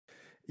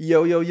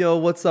Yo, yo, yo,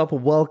 what's up?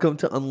 Welcome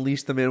to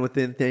Unleash the Man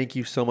Within. Thank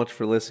you so much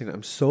for listening.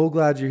 I'm so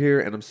glad you're here,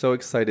 and I'm so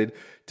excited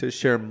to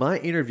share my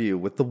interview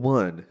with the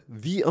one,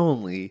 the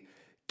only,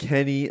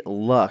 Kenny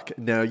Luck.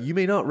 Now, you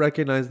may not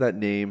recognize that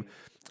name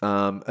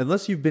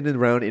unless you've been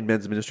around in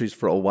men's ministries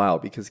for a while,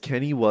 because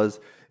Kenny was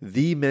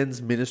the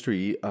men's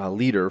ministry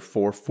leader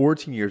for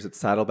 14 years at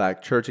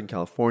Saddleback Church in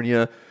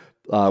California,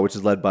 which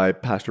is led by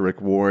Pastor Rick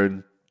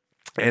Warren,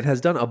 and has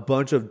done a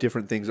bunch of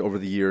different things over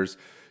the years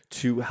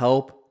to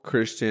help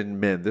Christian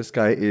men. This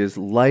guy is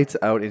lights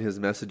out in his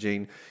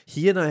messaging.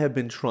 He and I have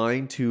been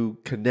trying to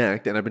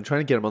connect, and I've been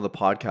trying to get him on the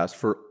podcast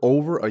for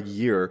over a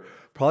year,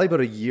 probably about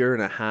a year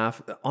and a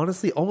half,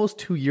 honestly, almost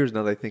 2 years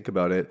now that I think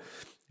about it.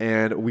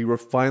 And we were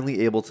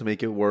finally able to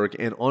make it work.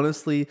 And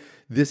honestly,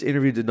 this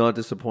interview did not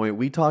disappoint.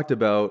 We talked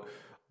about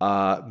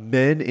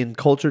men in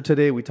culture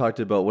today. We talked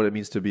about what it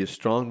means to be a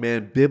strong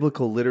man,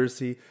 biblical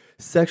literacy,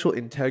 sexual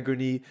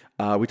integrity.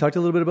 We talked a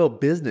little bit about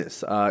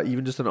business,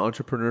 even just an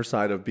entrepreneur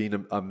side of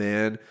being a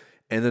man,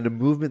 and then a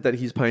movement that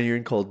he's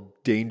pioneering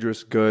called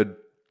Dangerous Good.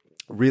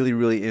 Really,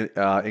 really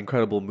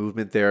incredible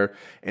movement there.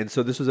 And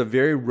so this was a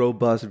very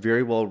robust,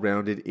 very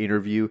well-rounded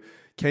interview.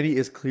 Kenny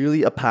is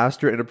clearly a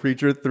pastor and a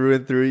preacher through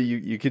and through.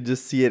 You can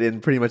just see it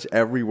in pretty much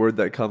every word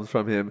that comes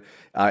from him.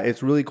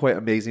 It's really quite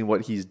amazing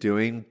what he's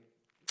doing.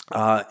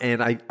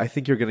 And I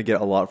think you're going to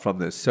get a lot from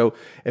this. So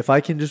if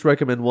I can just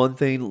recommend one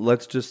thing,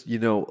 let's just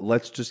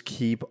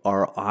keep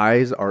our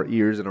eyes, our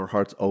ears, and our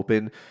hearts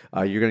open.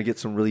 You're going to get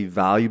some really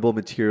valuable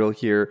material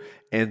here.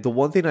 And the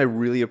one thing I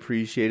really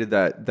appreciated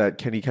that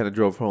Kenny kind of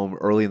drove home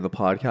early in the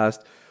podcast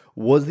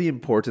was the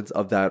importance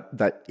of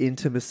that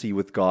intimacy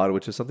with God,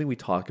 which is something we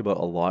talk about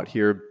a lot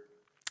here,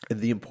 and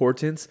the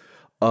importance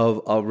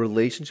of a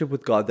relationship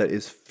with God that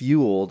is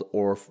fueled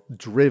or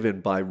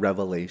driven by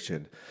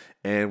revelation.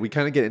 And we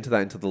kind of get into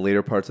that into the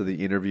later parts of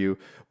the interview.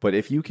 But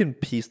if you can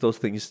piece those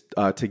things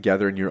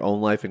together in your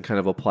own life and kind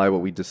of apply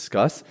what we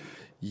discuss,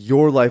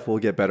 your life will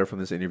get better from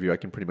this interview. I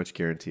can pretty much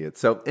guarantee it.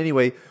 So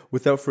anyway,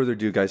 without further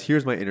ado, guys,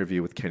 here's my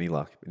interview with Kenny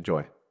Luck.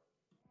 Enjoy.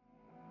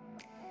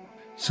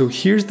 So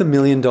here's the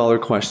million-dollar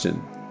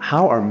question.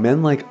 How are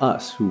men like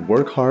us who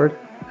work hard,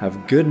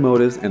 have good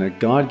motives, and a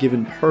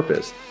God-given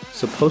purpose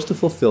supposed to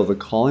fulfill the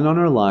calling on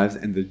our lives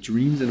and the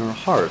dreams in our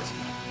hearts,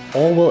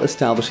 all while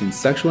establishing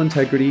sexual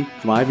integrity,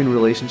 thriving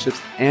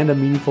relationships, and a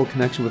meaningful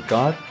connection with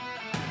God?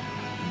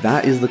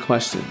 That is the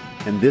question,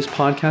 and this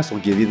podcast will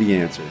give you the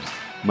answers.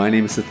 My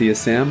name is Sathya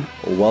Sam.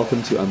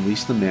 Welcome to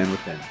Unleash the Man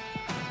Within.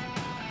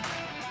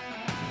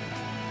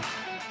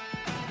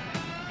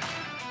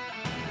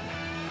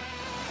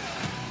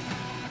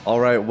 All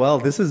right, well,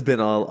 this has been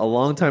a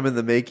long time in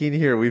the making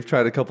here. We've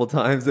tried a couple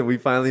times, and we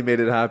finally made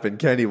it happen.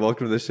 Kenny,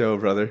 welcome to the show,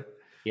 brother.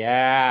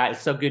 Yeah,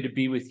 it's so good to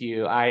be with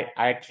you.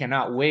 I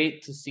cannot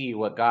wait to see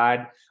what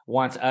God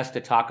wants us to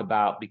talk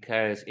about,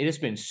 because it's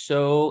been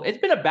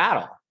a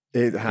battle.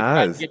 It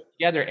has. To get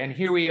together, and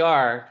here we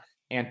are,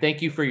 and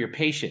thank you for your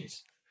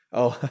patience.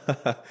 Oh,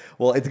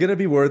 well, it's going to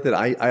be worth it.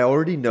 I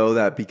already know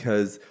that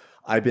because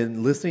I've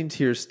been listening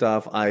to your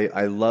stuff.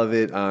 I love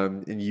it.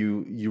 And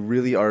you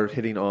really are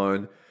hitting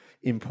on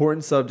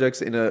important subjects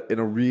in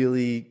a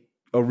really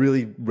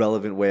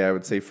relevant way, I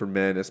would say, for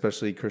men,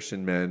 especially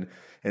Christian men.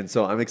 And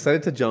so I'm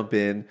excited to jump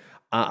in.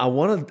 I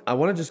want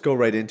to just go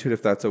right into it,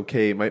 if that's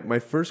okay. My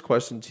first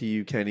question to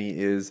you, Kenny,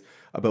 is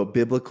about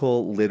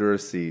biblical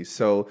literacy.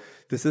 So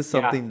this is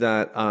something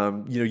that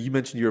you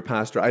mentioned you're a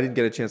pastor. I didn't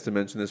get a chance to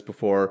mention this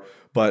before,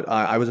 but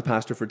I was a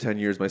pastor for 10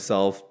 years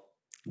myself.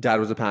 Dad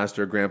was a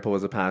pastor, grandpa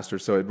was a pastor,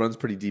 so it runs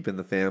pretty deep in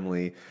the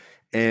family.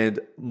 And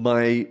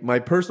my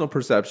personal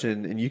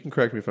perception, and you can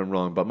correct me if I'm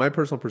wrong, but my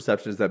personal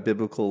perception is that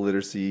biblical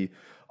literacy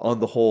on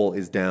the whole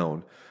is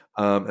down.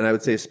 And I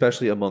would say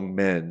especially among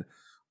men.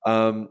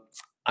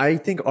 I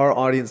think our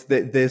audience,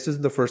 this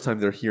isn't the first time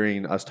they're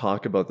hearing us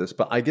talk about this,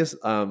 but I guess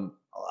I'm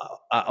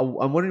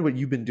wondering what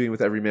you've been doing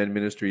with Everyman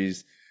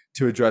Ministries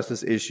to address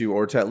this issue,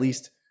 or to at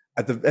least,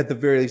 at the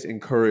very least,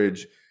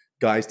 encourage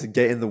guys to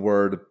get in the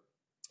Word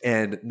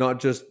and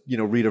not just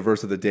read a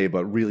verse of the day,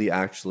 but really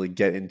actually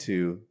get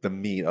into the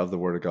meat of the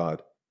Word of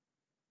God.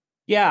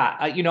 Yeah,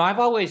 I've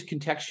always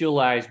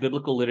contextualized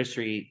biblical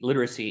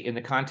literacy in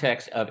the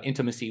context of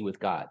intimacy with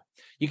God.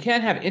 You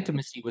can't have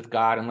intimacy with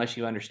God unless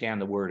you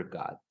understand the Word of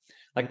God.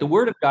 Like, the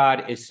Word of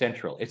God is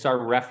central. It's our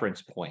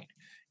reference point.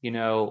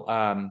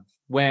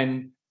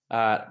 When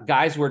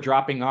guys were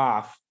dropping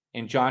off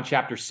in John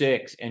chapter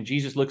 6, and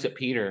Jesus looks at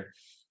Peter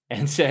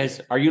and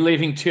says, "Are you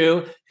leaving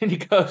too?" And he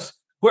goes,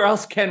 "Where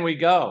else can we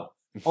go?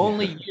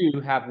 Only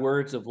you have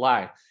words of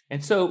life."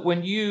 And so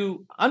when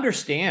you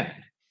understand,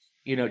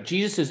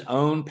 Jesus's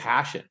own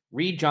passion,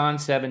 read John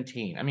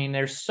 17. I mean,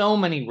 there's so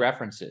many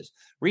references.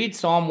 Read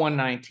Psalm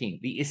 119,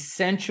 the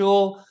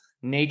essential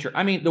nature.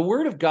 I mean, the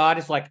Word of God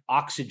is like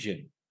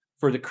oxygen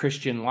for the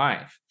Christian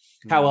life.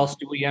 How else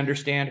do we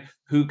understand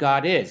who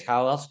God is?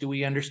 How else do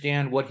we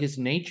understand what his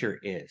nature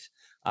is?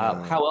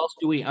 How else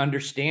do we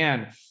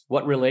understand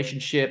what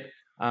relationship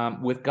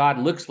with God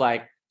looks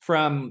like,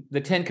 from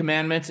the Ten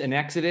Commandments in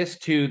Exodus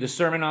to the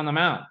Sermon on the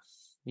Mount?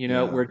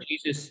 where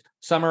Jesus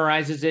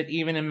summarizes it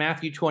even in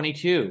Matthew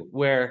 22,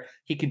 where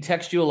he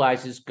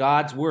contextualizes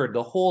God's word,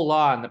 the whole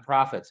law and the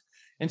prophets.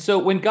 And so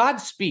when God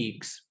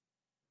speaks,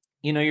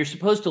 you're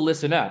supposed to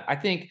listen up. I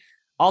think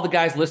all the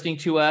guys listening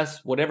to us,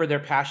 whatever their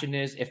passion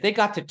is, if they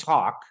got to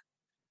talk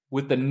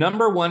with the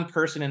number one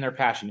person in their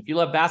passion. If you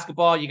love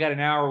basketball, you got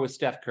an hour with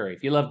Steph Curry.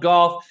 If you love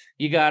golf,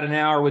 you got an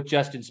hour with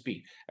Justin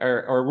Spieth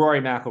or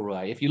Rory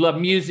McIlroy. If you love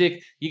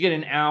music, you get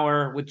an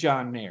hour with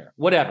John Mayer,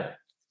 whatever.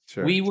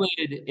 Sure. We would,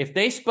 if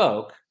they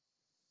spoke,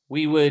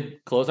 we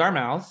would close our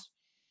mouths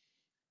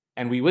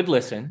and we would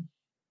listen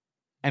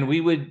and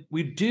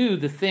we'd do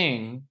the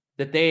thing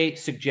that they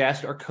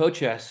suggest or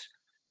coach us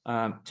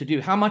to do.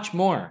 How much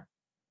more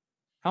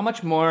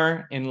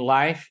in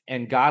life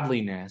and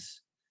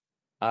godliness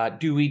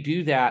do we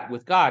do that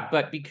with God?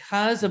 But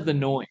because of the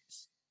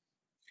noise,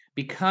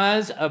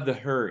 because of the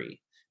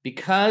hurry,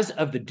 because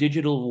of the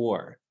digital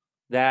war,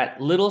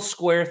 that little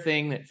square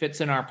thing that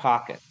fits in our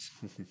pockets,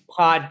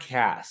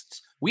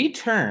 podcasts, we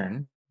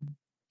turn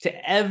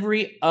to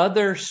every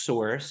other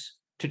source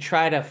to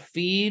try to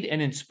feed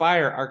and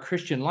inspire our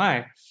Christian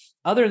life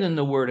other than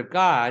the word of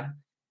God.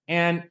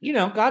 And,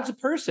 God's a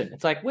person.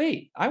 It's like,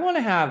 wait, I want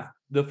to have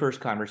the first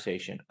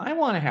conversation.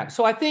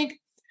 So I think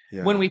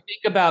when we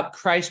think about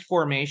Christ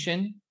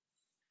formation,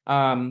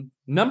 the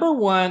number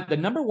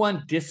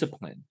one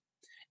discipline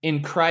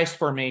in Christ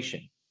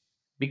formation,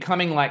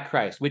 becoming like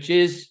Christ, which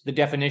is the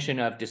definition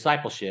of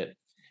discipleship,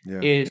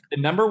 is the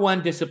number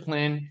one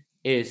discipline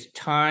is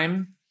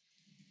time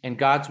and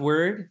God's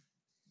word,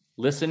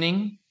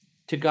 listening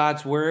to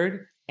God's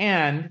word,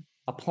 and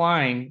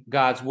applying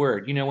God's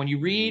word. When you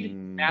read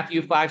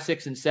Matthew 5,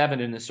 6, and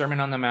 7 in the Sermon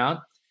on the Mount,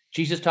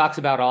 Jesus talks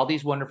about all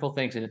these wonderful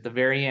things. And at the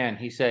very end,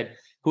 he said,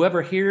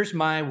 whoever hears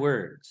my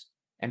words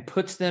and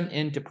puts them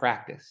into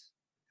practice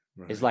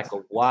is like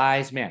a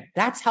wise man.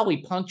 That's how he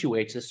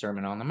punctuates the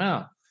Sermon on the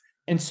Mount.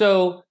 And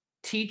so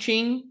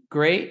teaching,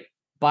 great.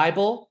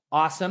 Bible,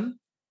 awesome.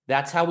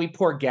 That's how we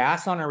pour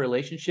gas on our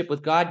relationship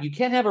with God. You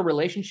can't have a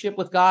relationship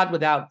with God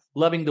without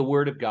loving the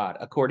word of God,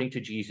 according to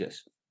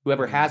Jesus.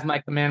 Whoever has my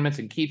commandments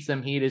and keeps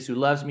them, he it is who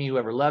loves me.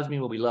 Whoever loves me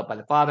will be loved by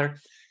the Father.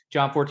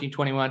 John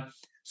 14:21.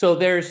 So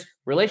there's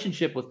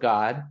relationship with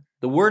God.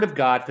 The word of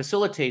God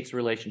facilitates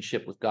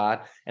relationship with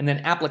God, and then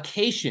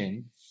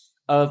application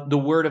of the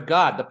word of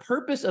God. The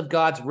purpose of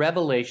God's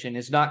revelation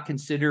is not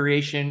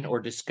consideration or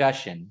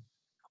discussion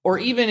or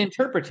even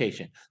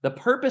interpretation. The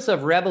purpose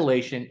of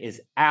revelation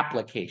is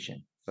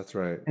application. That's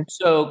right. And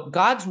so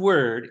God's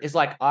word is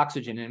like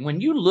oxygen. And when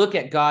you look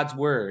at God's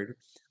word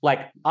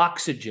like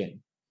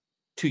oxygen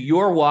to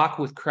your walk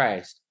with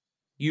Christ,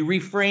 you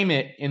reframe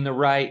it in the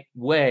right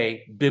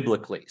way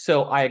biblically.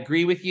 So I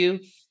agree with you.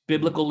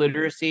 Biblical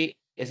literacy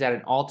is at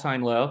an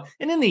all-time low.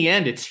 And in the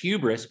end, it's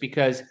hubris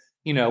because,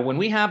 when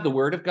we have the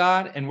word of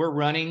God and we're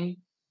running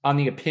on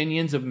the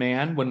opinions of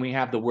man, when we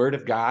have the word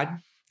of God,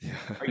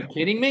 are you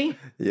kidding me?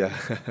 Yeah.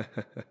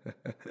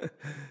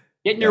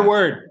 Get in your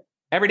word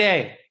every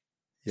day.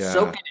 Yeah.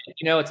 Soak it.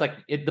 It's like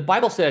the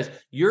Bible says,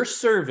 your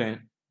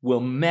servant will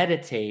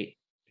meditate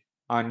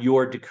on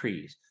your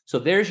decrees. So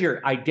there's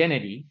your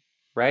identity,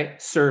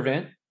 right?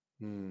 Servant,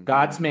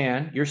 God's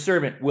man, your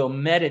servant will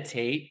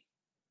meditate.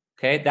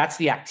 Okay. That's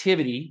the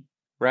activity,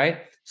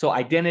 right? So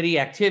identity,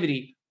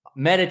 activity,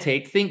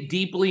 meditate, think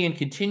deeply and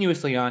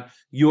continuously on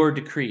your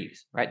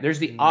decrees, right? There's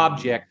the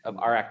object of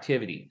our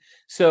activity.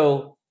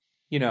 So,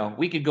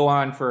 we could go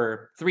on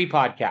for 3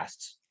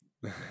 podcasts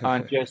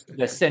on just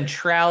the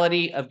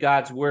centrality of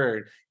God's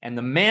word. And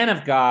the man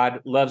of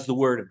God loves the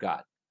word of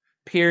God.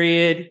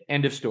 Period.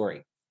 End of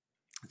story.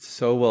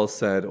 So well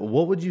said.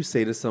 What would you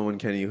say to someone,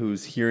 Kenny,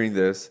 who's hearing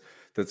this,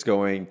 that's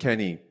going,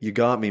 Kenny, you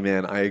got me,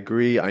 man. I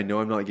agree. I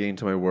know I'm not getting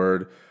to my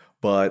word,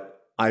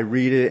 but I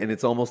read it and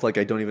it's almost like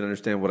I don't even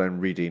understand what I'm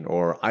reading,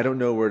 or I don't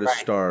know where to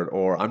start,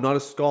 or I'm not a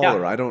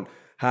scholar. I don't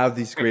have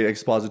these great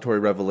expository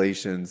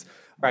revelations.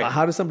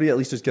 How does somebody at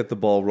least just get the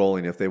ball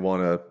rolling if they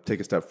want to take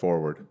a step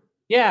forward?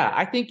 Yeah,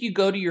 I think you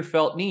go to your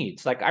felt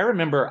needs. Like I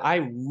remember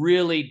I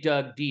really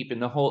dug deep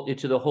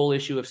into the whole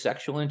issue of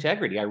sexual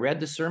integrity. I read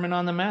the Sermon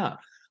on the Mount.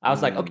 I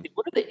was like, okay,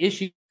 what are the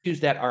issues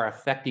that are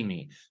affecting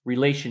me?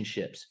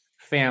 Relationships,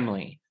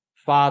 family,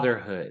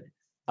 fatherhood,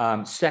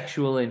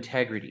 sexual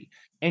integrity.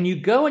 And you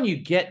go and you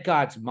get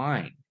God's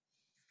mind.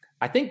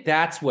 I think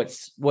that's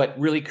what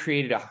really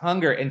created a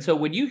hunger. And so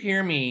when you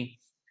hear me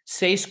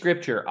say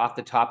scripture off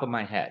the top of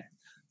my head,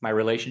 my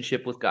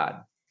relationship with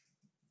God,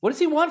 what does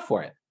he want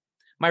for it?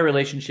 My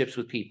relationships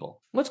with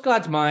people. What's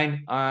God's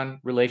mind on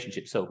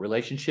relationships? So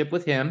relationship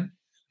with him.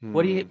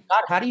 God,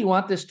 how do you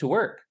want this to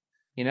work?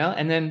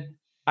 And then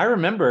I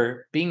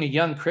remember being a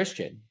young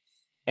Christian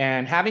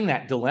and having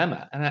that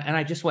dilemma. And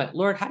I just went,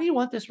 Lord, how do you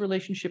want this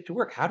relationship to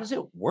work? How does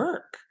it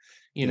work?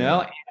 And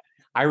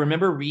I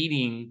remember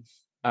reading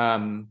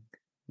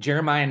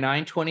Jeremiah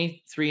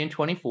 9:23 and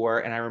 24.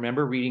 And I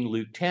remember reading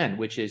Luke 10,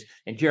 which is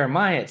in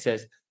Jeremiah, it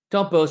says,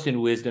 don't boast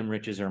in wisdom,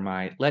 riches, or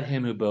might. Let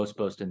him who boasts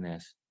boast in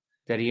this,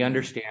 that he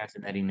understands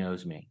and that he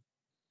knows me.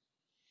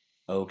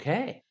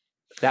 Okay.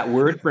 That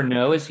word for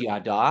know is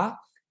yada.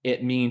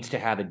 It means to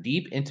have a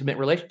deep, intimate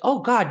relation. Oh,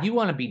 God, you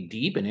want to be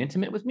deep and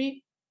intimate with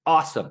me?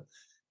 Awesome.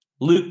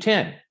 Luke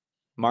 10,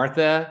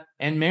 Martha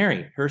and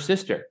Mary, her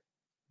sister.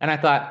 And I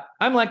thought,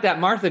 I'm like that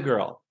Martha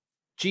girl.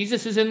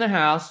 Jesus is in the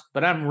house,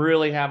 but I'm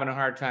really having a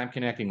hard time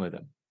connecting with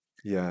him.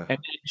 Yeah. And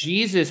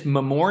Jesus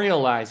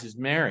memorializes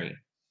Mary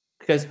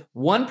because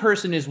one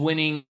person is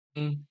losing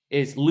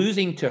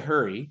to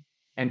hurry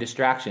and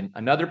distraction.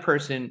 Another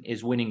person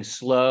is winning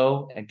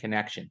slow and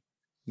connection,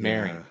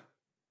 Mary. Yeah.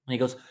 And he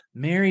goes,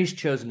 Mary's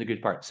chosen the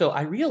good part. So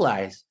I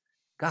realize,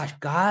 gosh,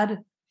 God,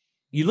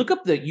 you look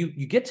up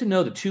you get to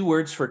know the two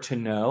words for to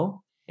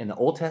know in the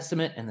Old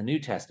Testament and the New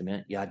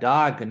Testament,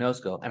 yada,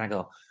 gnosko. And I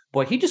go,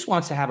 boy, he just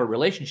wants to have a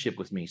relationship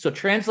with me. So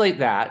translate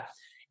that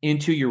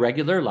into your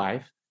regular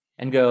life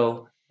and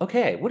go,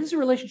 okay, what does a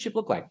relationship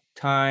look like?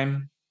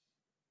 Time,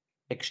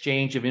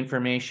 exchange of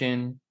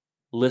information,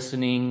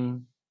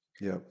 listening,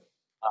 Yep.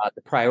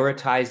 the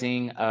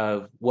prioritizing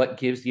of what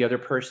gives the other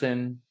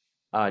person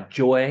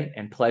joy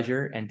and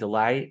pleasure and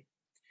delight.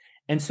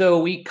 And so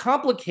we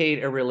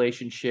complicate a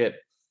relationship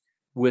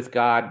with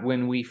God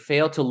when we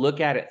fail to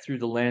look at it through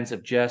the lens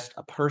of just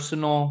a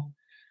personal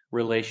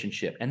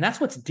relationship. And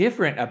that's what's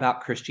different about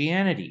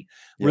Christianity.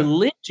 Yeah.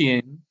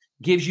 Religion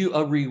gives you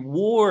a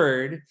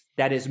reward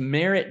that is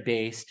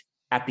merit-based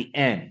at the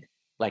end.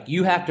 Like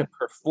you have to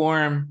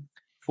perform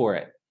for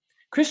it.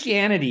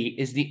 Christianity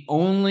is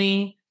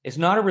it's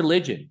not a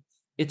religion,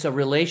 it's a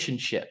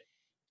relationship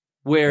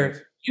where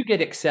Right. you get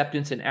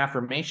acceptance and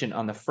affirmation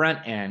on the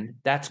front end.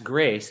 That's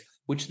grace,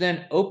 which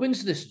then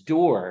opens this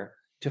door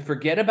to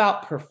forget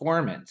about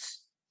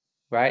performance,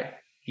 right?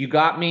 You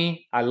got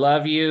me. I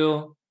love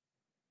you.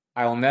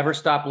 I will never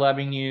stop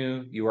loving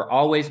you. You are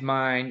always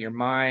mine. You're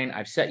mine.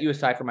 I've set you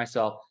aside for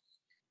myself.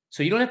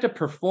 So you don't have to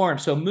perform.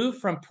 So move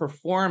from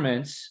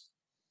performance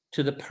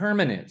to the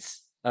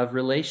permanence of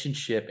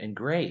relationship and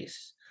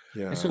grace.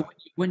 Yeah. And so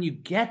when you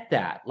get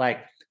that,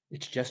 like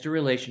it's just a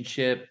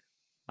relationship.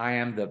 I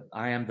am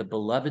the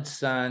beloved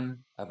son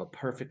of a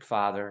perfect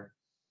father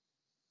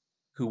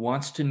who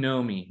wants to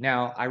know me.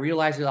 Now, I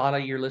realize that a lot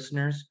of your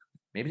listeners,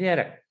 maybe they had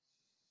a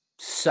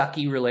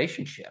sucky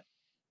relationship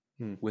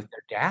with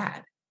their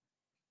dad.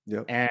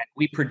 Yep. And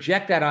we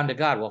project that onto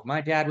God. Well, if my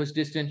dad was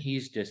distant,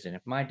 he's distant.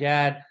 If my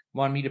dad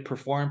wanted me to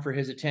perform for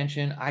his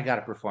attention, I got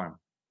to perform.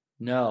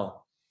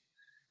 No,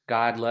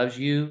 God loves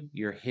you.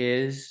 You're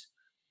his.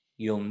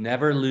 You'll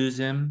never lose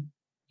him.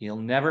 He'll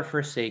never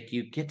forsake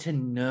you. Get to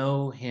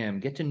know him.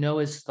 Get to know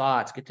his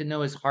thoughts. Get to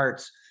know his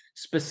hearts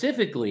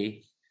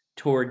specifically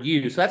toward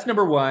you. So that's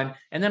number one.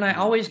 And then I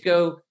always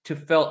go to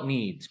felt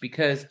needs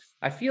because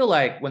I feel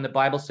like when the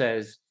Bible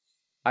says,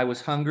 I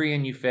was hungry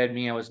and you fed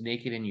me, I was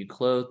naked and you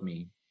clothed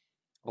me.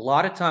 A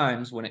lot of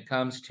times when it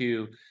comes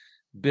to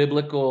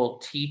biblical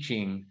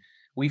teaching,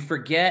 we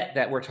forget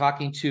that we're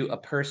talking to a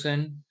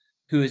person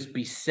who is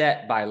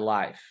beset by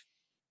life.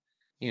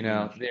 You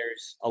know,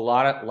 there's a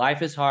lot of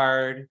life is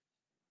hard,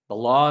 the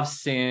law of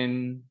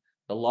sin,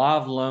 the law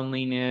of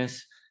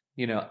loneliness,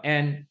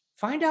 and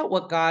find out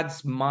what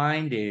God's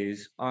mind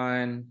is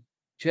on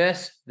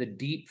just the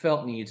deep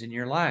felt needs in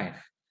your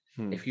life.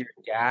 If you're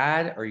a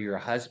dad or you're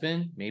a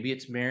husband, maybe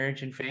it's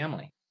marriage and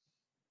family.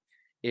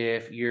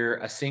 If you're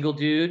a single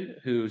dude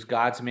who's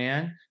God's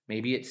man,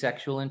 maybe it's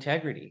sexual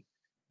integrity.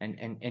 And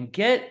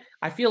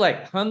I feel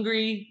like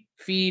hungry,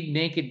 feed,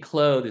 naked,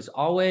 clothed is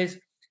always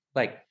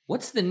like,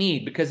 what's the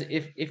need? Because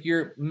if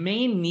your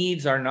main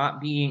needs are not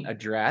being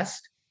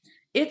addressed,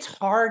 it's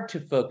hard to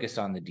focus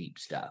on the deep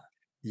stuff.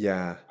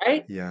 Yeah.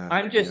 Right? Yeah.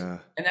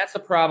 And that's the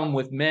problem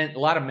with men, a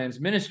lot of men's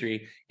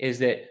ministry is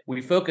that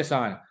we focus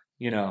on,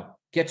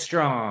 get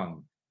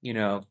strong,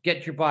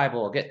 get your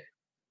Bible,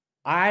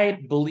 I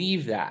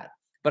believe that.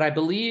 But I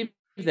believe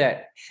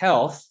that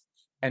health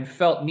and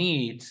felt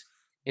needs,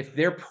 if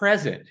they're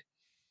present,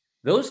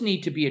 those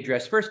need to be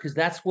addressed first because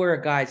that's where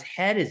a guy's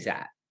head is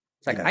at.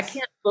 It's like, I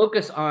can't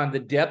focus on the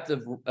depth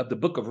of the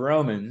book of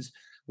Romans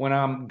when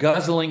I'm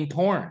guzzling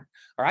porn,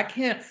 or I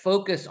can't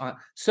focus on.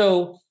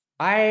 So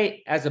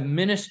as a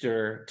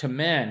minister to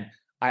men,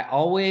 I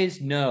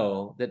always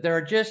know that there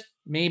are just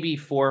maybe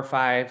 4,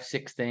 5,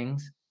 6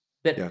 things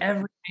that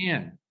every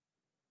man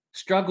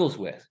struggles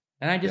with.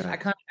 And I kind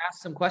of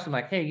ask some questions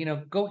like, hey,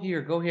 go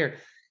here, go here.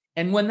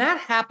 And when that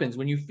happens,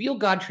 when you feel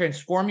God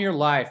transform your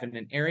life in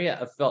an area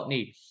of felt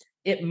need,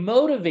 it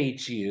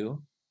motivates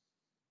you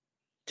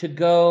to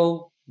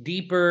go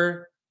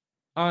deeper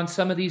on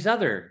some of these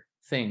other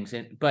things.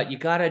 But you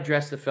got to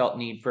address the felt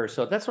need first.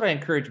 So that's what I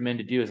encourage men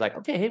to do is like,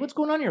 okay, hey, what's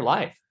going on in your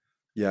life?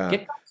 Yeah.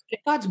 Get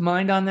God's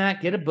mind on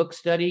that. Get a book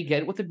study,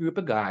 get it with a group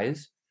of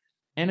guys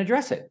and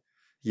address it.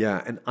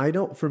 Yeah. And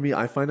for me,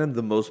 I find I'm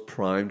the most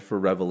primed for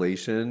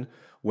revelation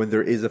when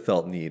there is a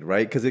felt need,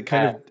 right? Because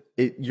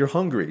you're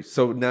hungry.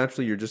 So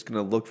naturally, you're just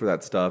going to look for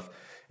that stuff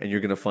and you're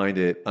going to find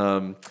it.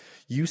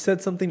 You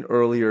said something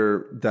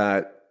earlier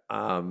that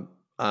I'm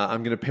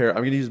going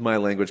to use my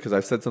language because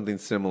I've said something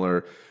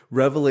similar.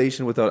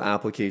 Revelation without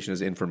application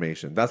is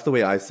information. That's the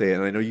way I say it.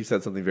 And I know you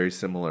said something very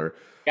similar.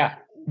 Yeah.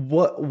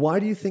 Why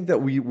do you think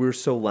that we're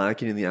so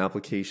lacking in the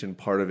application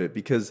part of it?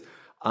 Because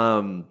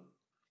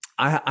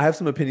I have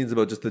some opinions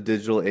about just the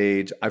digital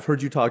age. I've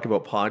heard you talk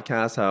about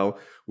podcasts, how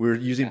we're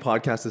using Yeah.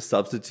 podcasts to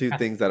substitute Yeah.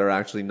 things that are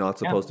actually not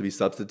Yeah. supposed to be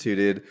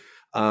substituted.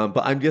 But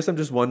I guess I'm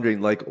just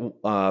wondering, like,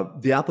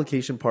 the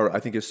application part, I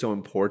think is so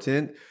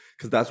important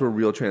because that's where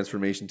real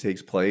transformation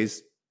takes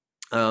place.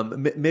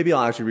 Maybe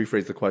I'll actually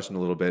rephrase the question a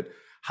little bit.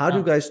 How do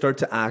No. guys start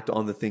to act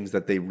on the things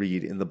that they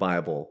read in the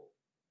Bible?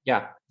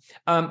 Yeah.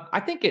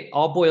 I think it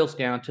all boils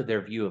down to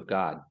their view of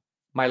God.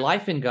 My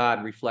life in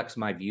God reflects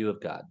my view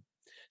of God.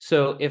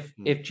 So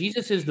Hmm. if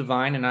Jesus is the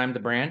vine and I'm the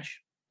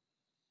branch,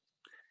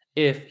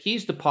 if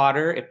he's the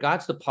potter, if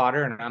God's the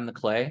potter and I'm the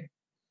clay,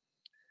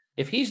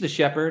 if he's the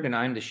shepherd and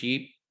I'm the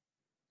sheep,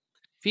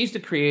 if he's the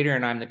creator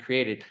and I'm the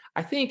created,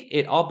 I think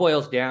it all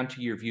boils down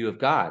to your view of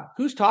God.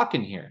 Who's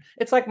talking here?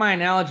 It's like my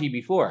analogy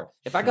before.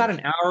 If I got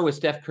an hour with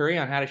Steph Curry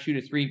on how to shoot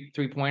a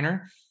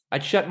three-pointer,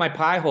 I'd shut my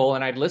pie hole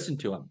and I'd listen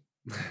to him.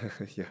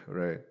 Yeah,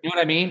 right. You know what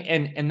I mean?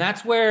 And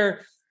that's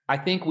where I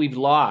think we've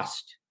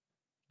lost.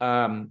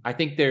 I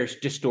think there's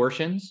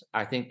distortions.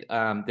 I think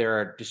there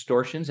are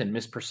distortions and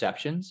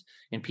misperceptions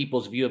in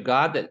people's view of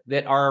God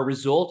that are a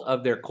result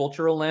of their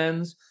cultural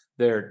lens,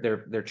 their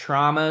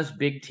traumas,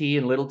 big T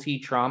and little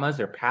T traumas,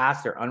 their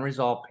past, their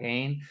unresolved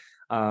pain,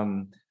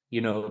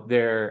 you know,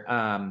 their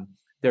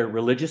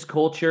religious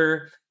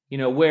culture, you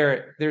know,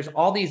 where there's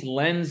all these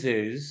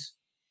lenses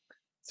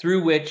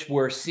through which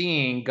we're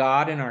seeing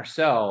God in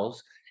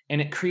ourselves,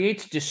 and it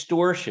creates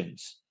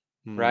distortions,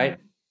 Hmm. right?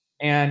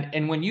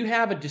 And when you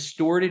have a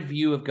distorted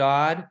view of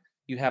God,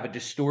 you have a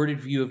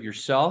distorted view of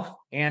yourself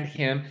and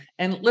him.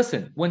 And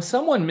listen, when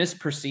someone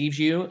misperceives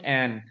you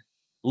and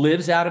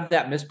lives out of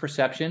that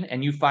misperception,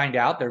 and you find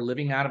out they're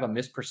living out of a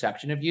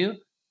misperception of you,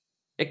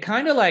 it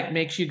kind of like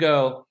makes you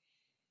go,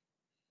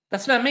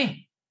 that's not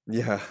me.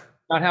 Yeah,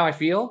 Not how I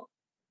feel.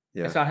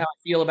 yeah, It's not how I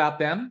feel about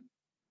them.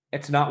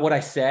 It's not what I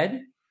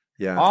said.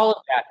 yeah. All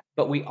of that.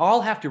 But we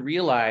all have to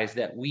realize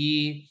that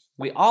we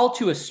all,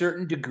 to a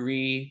certain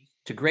degree,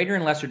 to greater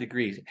and lesser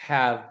degrees,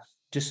 have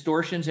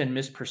distortions and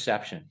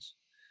misperceptions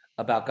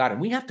about God. And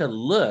we have to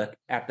look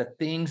at the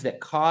things that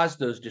cause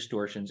those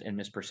distortions and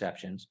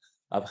misperceptions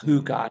of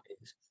who God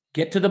is.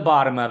 Get to the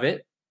bottom of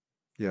it.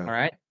 Yeah. All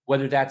right.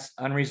 Whether that's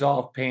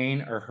unresolved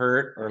pain or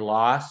hurt or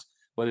loss,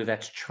 whether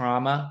that's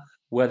trauma,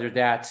 whether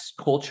that's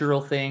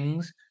cultural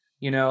things,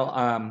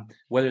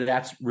 whether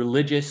that's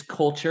religious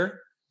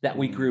culture that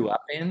we Mm. grew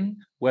up in,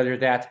 whether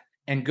that's,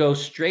 and go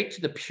straight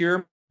to the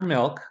pure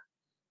milk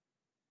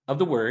of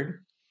the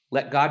word,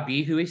 let God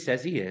be who he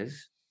says he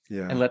is,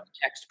 Yeah. and let the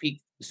text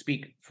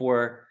speak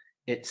for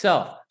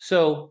itself.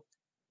 So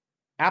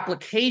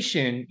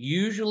application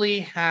usually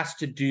has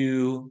to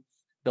do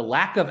the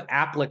lack of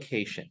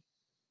application.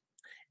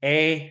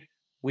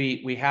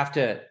 We have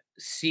to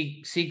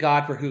see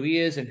God for who he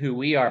is and who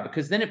we are,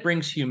 because then it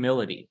brings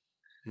humility.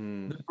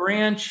 Mm. The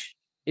branch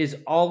is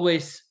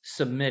always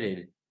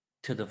submitted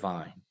to the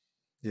vine.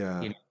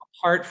 Yeah.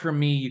 Apart from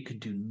me, you could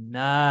do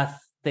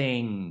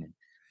nothing. Yeah.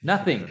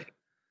 Nothing.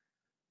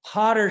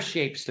 Potter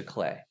shapes the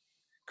clay.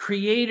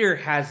 Creator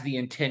has the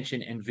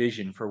intention and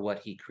vision for what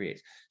he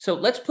creates. So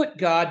let's put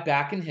God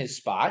back in his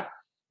spot.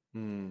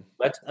 Mm.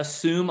 Let's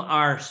assume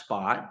our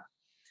spot.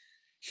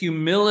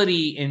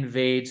 Humility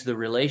invades the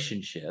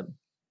relationship,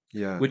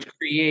 Yeah. which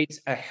creates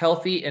a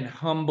healthy and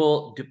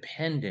humble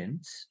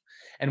dependence.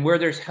 And where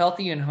there's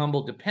healthy and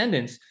humble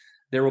dependence,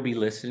 there will be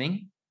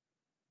listening,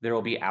 there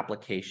will be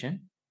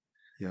application,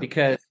 Yeah.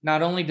 because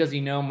not only does he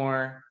know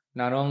more,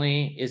 not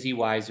only is he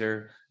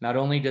wiser, not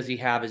only does he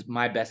have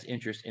my best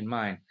interest in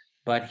mind,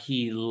 but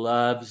he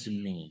loves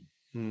me.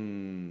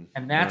 Mm.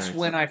 And that's Right.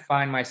 when I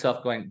find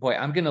myself going, boy,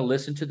 I'm going to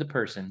listen to the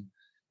person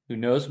who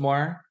knows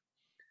more,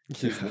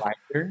 who's Yeah.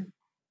 wiser,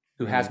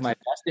 who has Right. my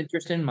best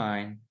interest in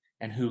mind,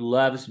 and who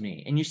loves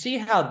me. And you see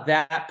how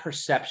that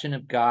perception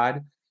of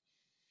God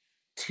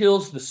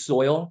tills the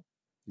soil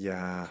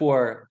Yeah.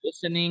 for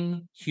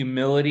listening,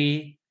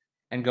 humility,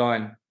 and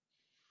going,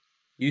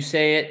 you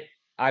say it,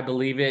 I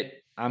believe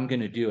it, I'm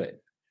going to do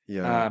it.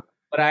 Yeah.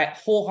 But I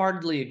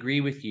wholeheartedly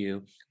agree with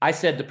you. I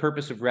said the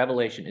purpose of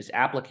revelation is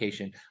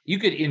application. You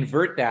could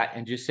invert that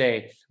and just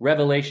say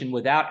revelation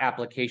without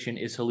application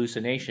is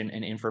hallucination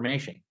and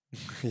information.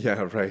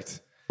 Yeah. Right.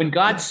 When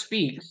God Yeah.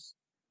 speaks,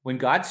 when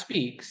God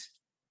speaks,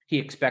 he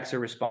expects a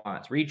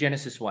response. Read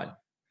Genesis 1.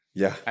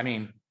 Yeah. I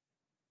mean,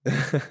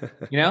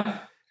 you know?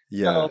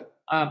 Yeah. So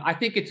I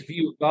think it's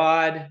view of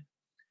God.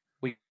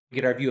 We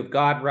get our view of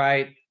God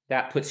right.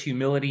 That puts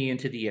humility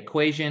into the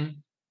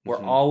equation. We're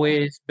Mhm.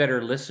 always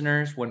better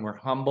listeners when we're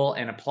humble,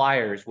 and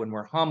appliers when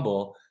we're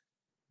humble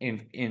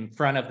in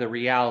front of the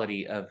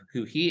reality of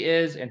who he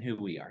is and who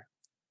we are.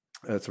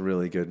 That's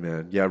really good,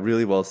 man. Yeah,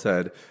 really well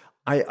said.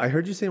 I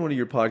heard you say in one of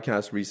your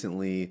podcasts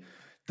recently,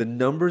 the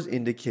numbers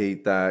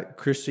indicate that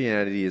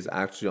Christianity is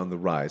actually on the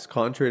rise,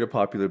 contrary to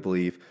popular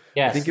belief. I think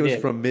Yes, it it was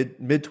is. from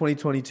mid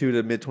 2022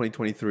 to mid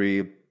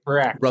 2023,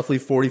 Correct. roughly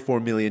 44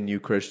 million new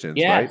Christians,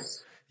 right?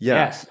 Yes. Yeah.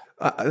 Yes.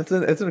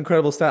 It's an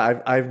incredible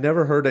stat. I've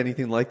never heard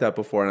anything like that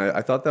before, and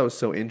I thought that was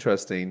so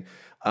interesting.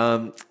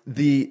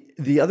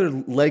 The other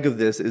leg of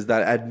this is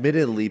that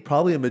admittedly,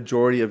 probably a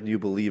majority of new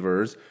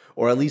believers,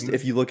 or at least Mhm.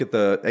 if you look at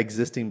the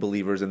existing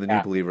believers and the new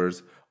Yeah,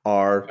 believers,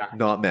 are yeah,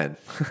 not men.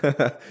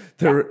 yeah.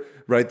 They're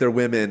right. They're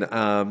women.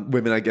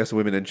 Women, I guess,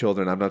 women and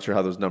children. I'm not sure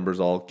how those numbers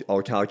all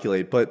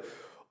calculate, but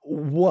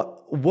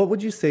what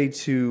would you say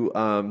to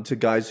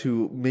guys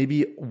who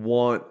maybe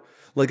want,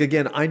 like,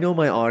 again, I know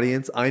my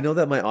audience. I know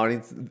that my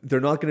audience, they're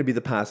not going to be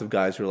the passive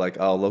guys who are like,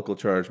 oh, local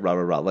church, rah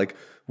rah rah. Like,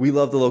 we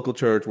love the local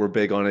church. We're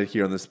big on it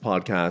here on this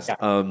podcast.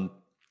 Yeah.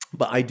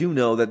 But I do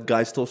know that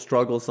guys still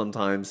struggle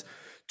sometimes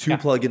to Yeah.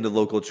 plug into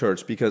local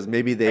church because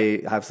maybe Right.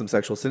 they have some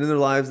sexual sin in their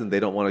lives and they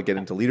don't want to get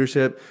into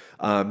leadership.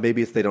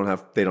 Maybe it's they don't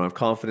have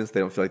confidence. They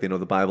don't feel like they know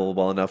the Bible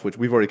well enough, which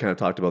we've already kind of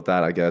talked about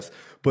that, I guess.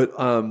 But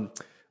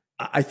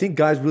I think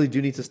guys really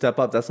do need to step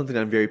up. That's something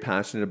I'm very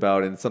passionate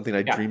about, and something I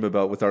Yeah. dream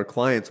about with our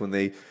clients when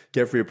they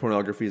get free of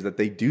pornography is that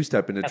they do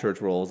step into That's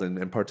church roles and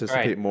right.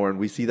 participate more. And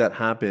we see that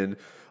happen.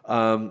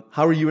 How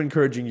are you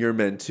encouraging your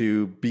men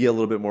to be a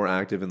little bit more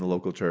active in the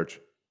local church?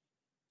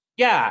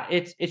 Yeah,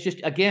 it's just,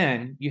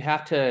 again, you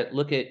have to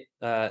look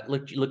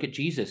at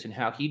Jesus and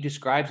how he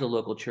describes the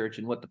local church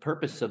and what the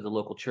purpose of the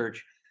local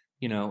church,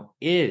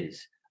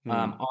 is Hmm.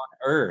 on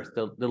earth.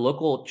 The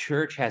local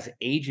church has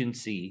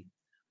agency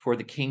for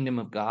the kingdom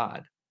of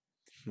God.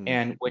 Hmm.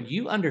 And when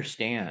you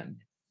understand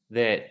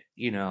that,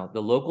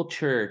 the local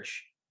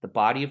church, the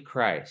body of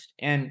Christ,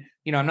 and,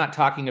 I'm not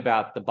talking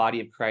about the body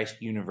of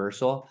Christ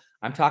universal,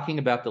 I'm talking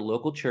about the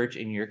local church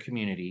in your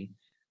community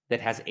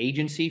that has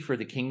agency for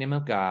the kingdom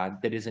of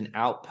God, that is an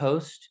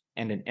outpost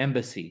and an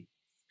embassy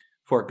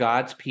for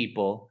God's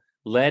people,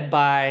 led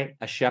by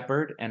a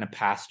shepherd and a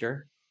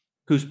pastor,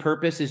 whose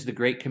purpose is the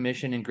Great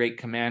Commission and Great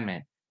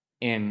Commandment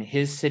in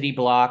his city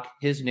block,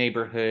 his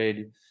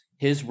neighborhood,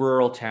 his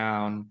rural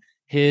town,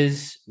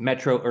 his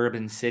metro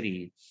urban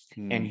city.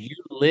 Hmm. And you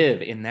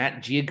live in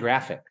that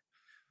geographic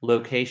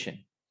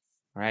location,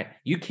 right?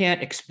 You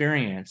can't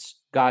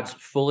experience God's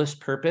fullest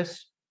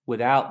purpose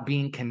without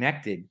being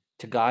connected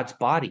to God's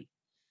body.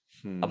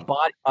 Hmm.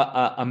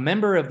 A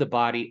member of the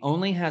body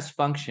only has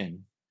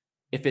function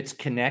if it's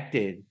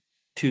connected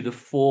to the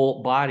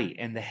full body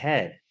and the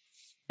head.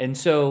 And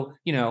so,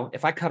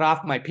 if I cut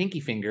off my pinky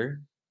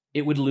finger,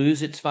 it would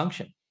lose its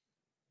function.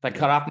 If I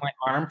cut Yeah. off my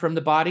arm from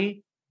the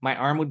body, my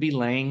arm would be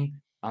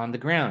laying on the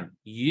ground.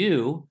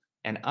 You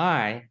and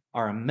I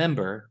are a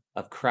member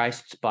of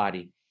Christ's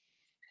body,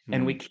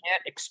 and we Hmm.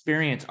 can't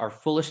experience our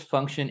fullest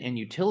function and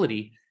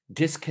utility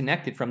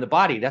disconnected from the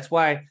body. That's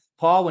why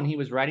Paul, when he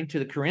was writing to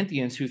the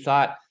Corinthians, who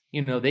thought,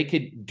 they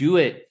could do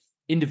it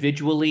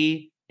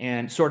individually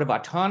and sort of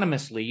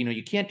autonomously,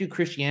 you can't do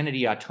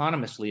Christianity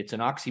autonomously. It's an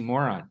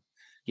oxymoron.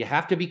 You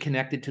have to be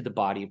connected to the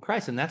body of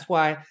Christ. And that's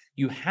why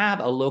you have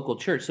a local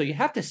church. So you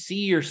have to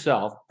see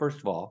yourself, first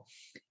of all,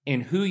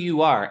 in who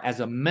you are as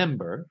a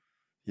member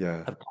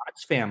Yeah. of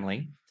God's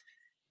family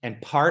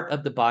and part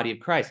of the body of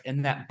Christ.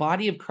 And that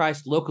body of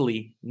Christ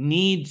locally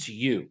needs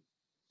you.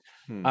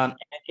 Hmm. Um,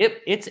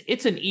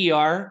 it's an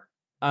ER.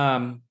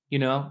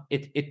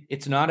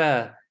 It's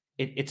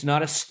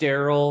not a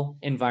sterile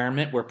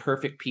environment where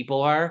perfect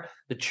people are.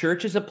 The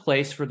church is a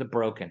place for the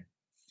broken.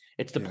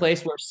 It's the Yeah.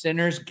 place where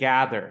sinners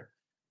gather,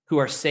 who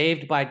are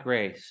saved by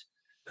grace,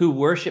 who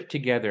worship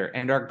together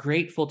and are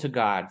grateful to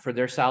God for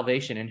their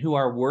salvation, and who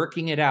are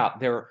working it out.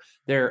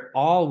 They're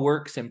all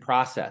works in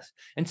process.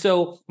 And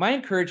so my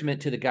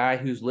encouragement to the guy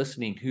who's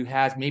listening, who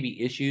has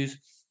maybe issues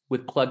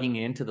with plugging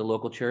into the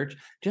local church,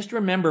 just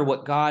remember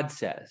what God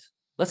says.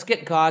 Let's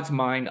get God's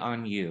mind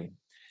on you.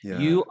 Yeah.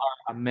 You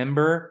are a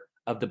member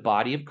of the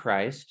body of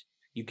Christ.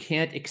 You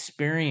can't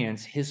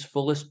experience his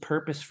fullest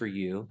purpose for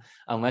you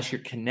unless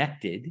you're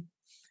connected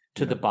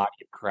to Yeah. the body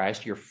of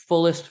Christ, your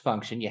fullest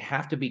function. You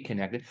have to be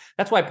connected.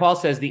 That's why Paul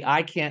says the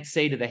eye can't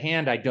say to the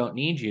hand, I don't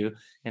need you.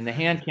 And the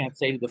hand can't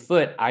say to the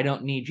foot, I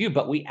don't need you,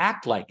 but we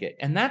act like it.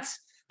 And that's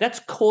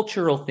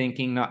cultural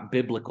thinking, not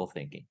biblical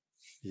thinking,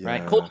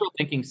 right? Yeah. Cultural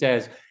thinking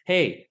says,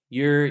 hey,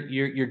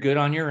 you're good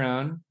on your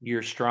own.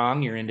 You're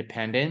strong. You're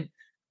independent.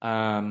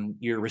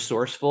 You're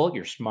resourceful.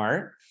 You're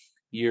smart.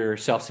 You're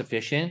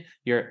self-sufficient.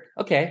 You're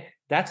okay.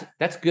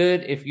 That's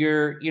good if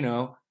you're,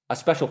 a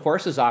special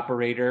forces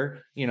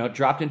operator,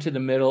 dropped into the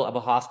middle of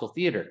a hostile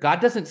theater. God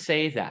doesn't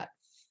say that.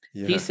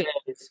 He Yeah.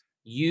 says,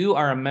 you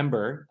are a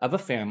member of a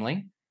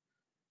family.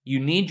 You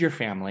need your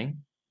family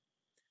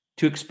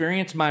to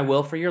experience my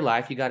will for your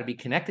life. You got to be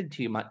connected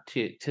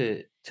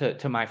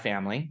to my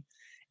family.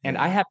 And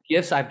Yeah. I have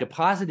gifts I've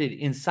deposited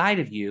inside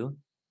of you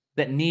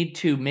that need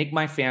to make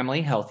my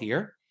family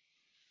healthier.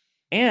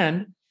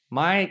 And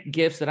my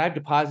gifts that I've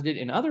deposited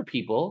in other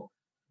people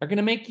are going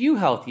to make you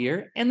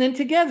healthier. And then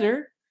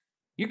together,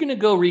 you're going to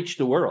go reach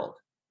the world,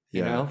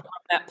 Yeah. from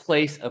that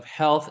place of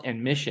health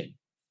and mission.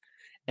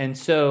 And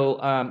so,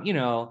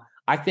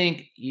 I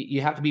think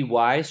you have to be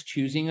wise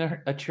choosing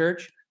a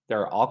church. There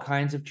are all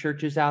kinds of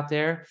churches out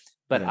there,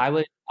 but Yeah.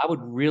 I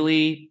would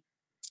really,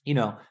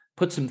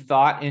 put some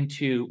thought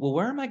into, well,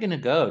 where am I going to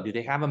go? Do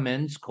they have a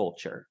men's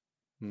culture?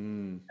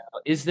 Hmm.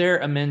 Is there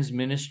a men's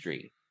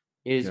ministry?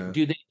 is Yeah.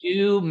 do they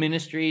do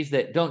ministries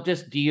that don't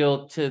just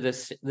deal to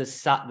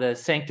the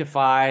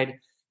sanctified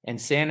and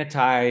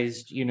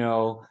sanitized,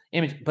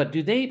 image, but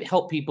do they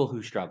help people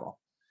who struggle?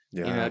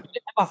 Yeah. Do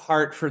they have a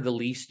heart for the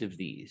least of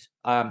these?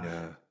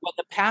 Yeah. What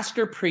the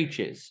pastor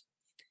preaches,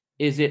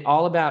 is it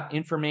all about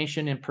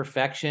information and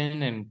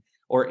perfection,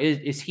 or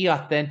is he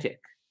authentic?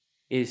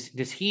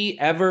 Does he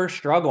ever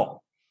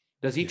struggle?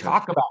 Does he Yeah.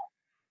 talk about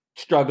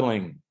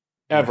struggling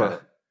Yeah.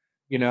 ever?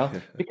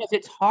 Because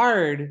it's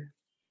hard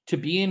to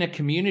be in a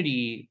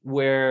community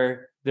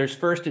where there's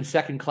first and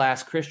second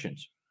class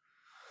Christians.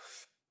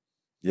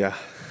 Yeah.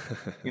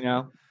 You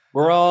know,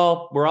 we're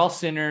all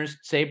sinners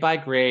saved by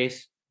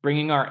grace,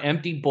 bringing our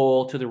empty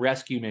bowl to the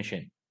rescue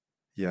mission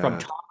from Yeah.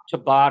 top to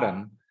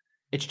bottom.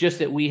 It's just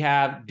that we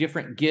have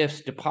different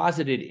gifts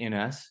deposited in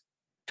us,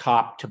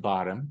 top to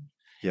bottom,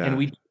 and Yeah.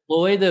 we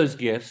deploy those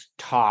gifts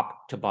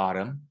top to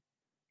bottom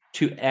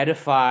to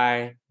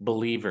edify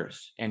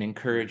believers and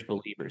encourage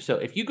believers. So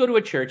if you go to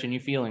a church and you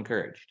feel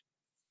encouraged,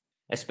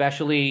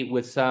 especially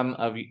with some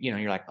of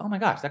you're like, oh my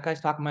gosh, that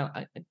guy's talking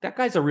about that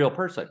guy's a real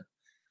person.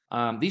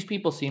 These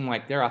people seem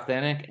like they're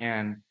authentic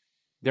and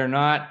they're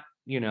not,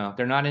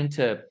 they're not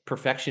into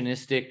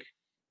perfectionistic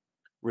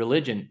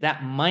religion.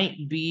 That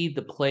might be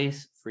the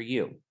place for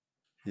you.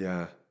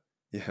 Yeah.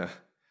 Yeah.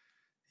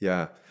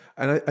 Yeah.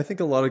 And I think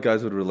a lot of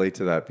guys would relate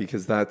to that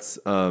because that's,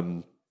 it's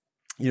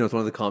one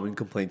of the common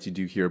complaints you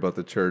do hear about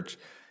the church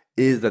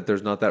is that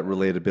there's not that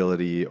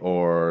relatability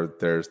or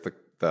there's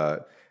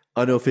the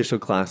unofficial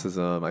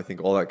classism. I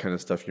think all that kind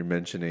of stuff you're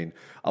mentioning.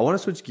 I want to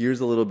switch gears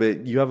a little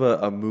bit. You have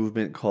a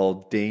movement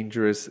called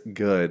Dangerous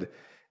Good.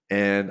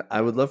 And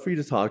I would love for you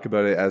to talk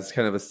about it as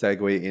kind of a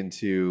segue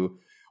into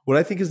what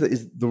I think is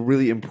the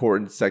really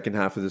important second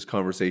half of this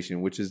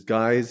conversation, which is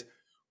guys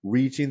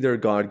reaching their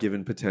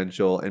God-given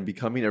potential and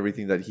becoming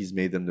everything that He's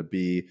made them to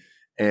be.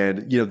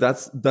 And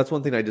that's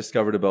one thing I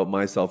discovered about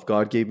myself.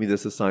 God gave me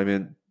this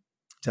assignment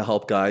to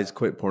help guys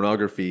quit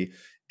pornography,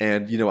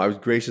 and I was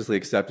graciously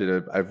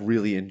accepted. I've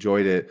really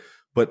enjoyed it.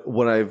 But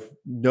what I've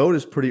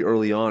noticed pretty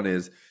early on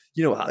is,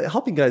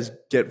 helping guys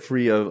get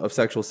free of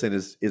sexual sin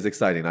is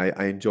exciting.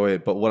 I enjoy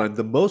it. But what I'm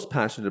the most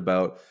passionate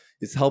about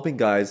is helping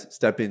guys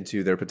step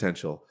into their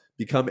potential,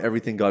 become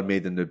everything God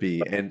made them to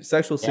be. And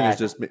sexual sin Yeah. is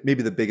just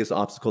maybe the biggest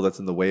obstacle that's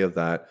in the way of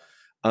that.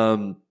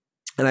 And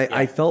I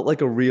Yeah. felt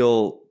like a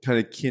real kind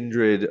of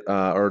kindred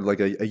or like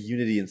a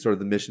unity in sort of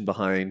the mission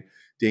behind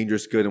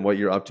Dangerous Good and what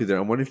you're up to there.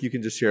 I'm wondering if you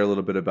can just share a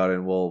little bit about it,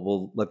 and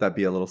we'll let that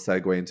be a little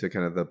segue into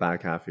kind of the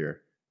back half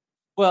here.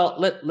 Well,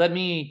 let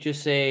me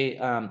just say,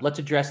 let's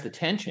address the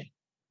tension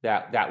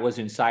that was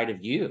inside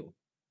of you.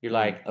 You're Mm.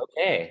 like,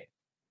 okay,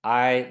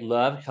 I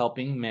love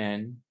helping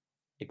men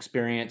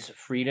experience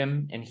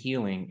freedom and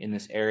healing in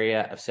this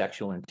area of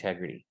sexual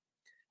integrity.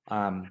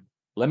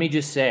 Let me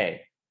just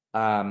say,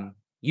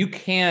 you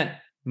can't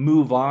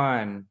move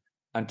on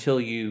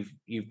until you've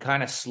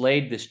kind of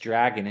slayed this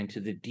dragon into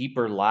the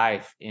deeper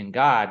life in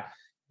God.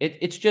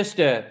 It's just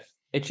a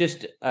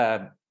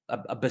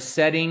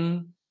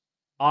besetting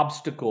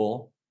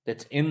obstacle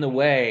that's in the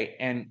way,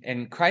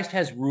 and Christ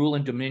has rule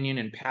and dominion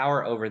and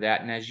power over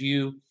that. And as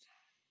you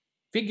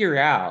figure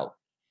out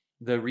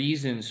the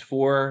reasons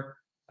for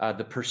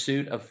the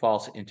pursuit of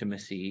false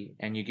intimacy,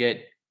 and you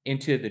get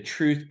into the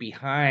truth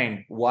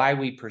behind why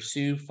we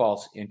pursue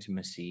false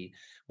intimacy,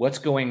 what's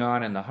going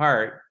on in the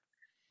heart,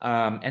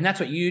 and that's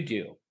what you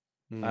do.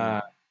 Mm.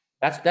 Uh,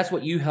 that's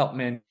what you help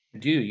men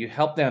do. You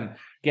help them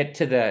get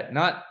to the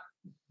not.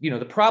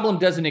 The problem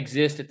doesn't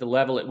exist at the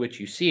level at which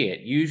you see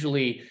it.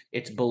 Usually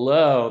it's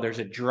below. There's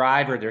a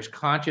driver, there's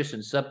conscious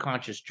and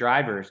subconscious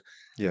drivers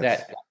Yes.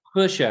 that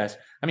push us.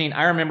 I mean,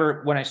 I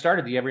remember when I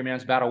started the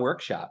Everyman's Battle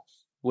workshop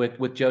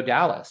with Joe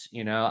Dallas,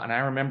 and I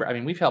remember,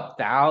 we've helped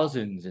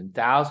thousands and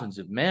thousands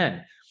of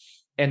men.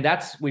 And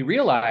we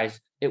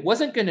realized it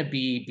wasn't going to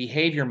be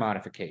behavior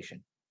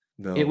modification.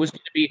 It No. was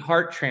going to be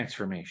heart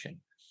transformation.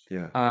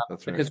 Yeah,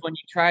 that's right. Because when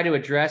you try to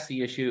address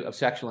the issue of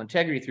sexual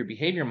integrity through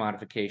behavior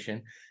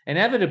modification,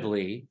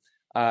 inevitably,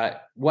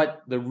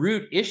 what the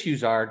root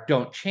issues are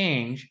don't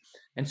change.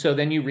 And so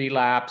then you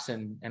relapse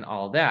and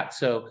all of that.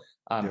 So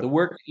Yep. the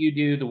work that you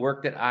do, the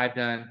work that I've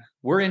done,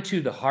 we're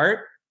into the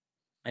heart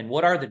and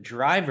what are the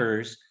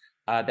drivers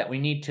that we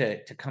need to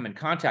come in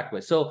contact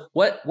with. So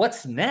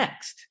what's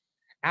next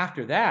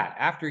after that?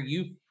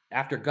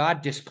 After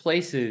God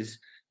displaces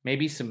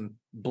maybe some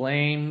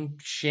blame,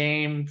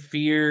 shame,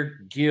 fear,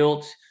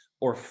 guilt,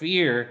 or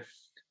fear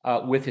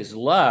with His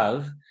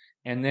love,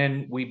 and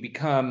then we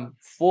become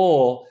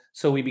full.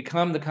 So we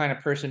become the kind of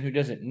person who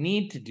doesn't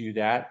need to do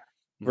that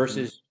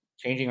versus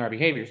changing our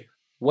behaviors.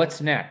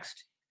 What's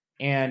next?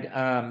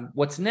 And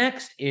what's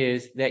next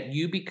is that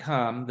you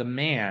become the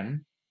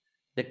man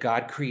that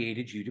God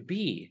created you to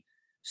be.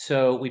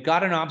 So we've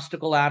got an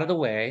obstacle out of the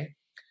way.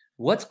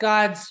 What's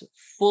God's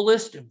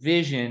fullest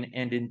vision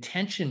and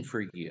intention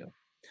for you?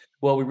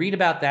 Well, we read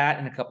about that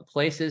in a couple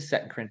places,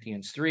 2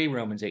 Corinthians 3,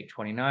 Romans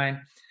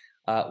 8:29,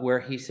 where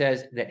he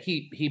says that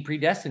he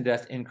predestined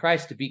us in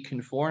Christ to be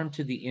conformed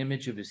to the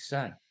image of His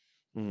Son.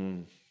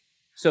 Mm.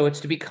 So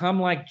it's to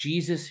become like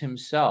Jesus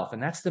himself.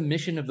 And that's the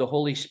mission of the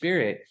Holy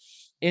Spirit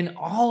in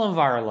all of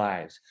our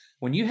lives.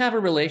 When you have a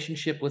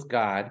relationship with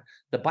God,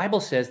 the Bible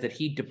says that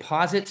he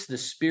deposits the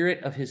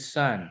spirit of his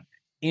son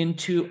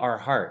into our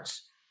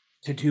hearts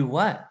to do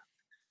what?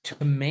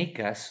 To make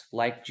us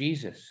like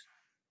Jesus,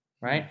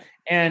 right?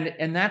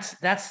 And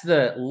that's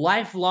the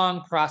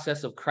lifelong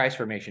process of Christ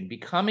formation,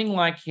 becoming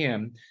like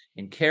him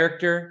in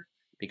character,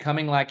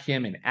 becoming like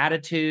him in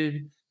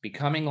attitude,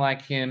 becoming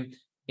like him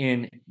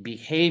in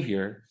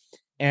behavior.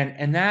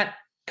 And that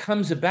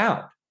comes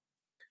about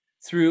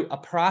through a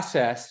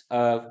process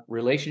of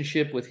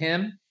relationship with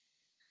him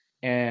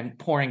and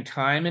pouring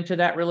time into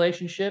that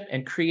relationship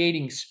and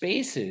creating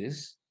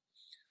spaces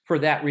for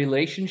that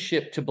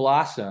relationship to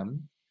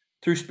blossom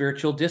through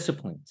spiritual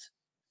disciplines,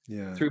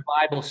 Yeah. through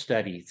Bible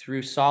study,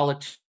 through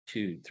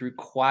solitude, through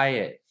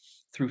quiet,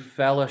 through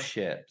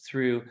fellowship,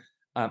 through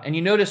and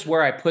you notice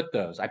where I put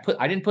those.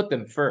 I didn't put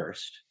them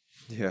first,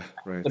 Yeah.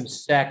 I Right. put them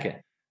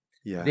second.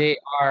 Yeah. They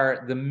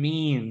are the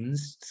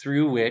means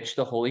through which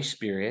the Holy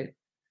Spirit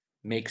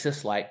makes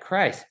us like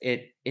Christ.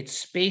 It's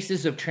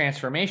spaces of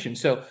transformation.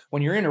 So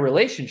when you're in a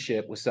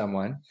relationship with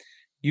someone,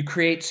 you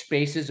create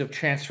spaces of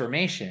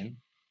transformation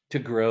to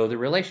grow the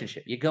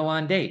relationship. You go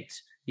on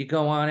dates, you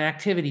go on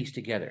activities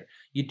together,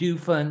 you do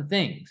fun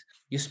things,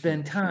 you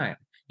spend time,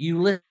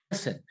 you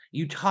listen,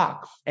 you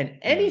talk, and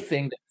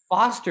anything that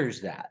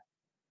fosters that,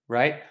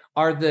 right,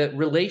 are the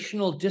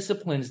relational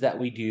disciplines that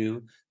we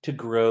do to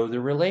grow the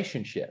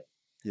relationship.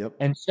 Yep.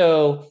 And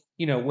so,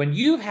 when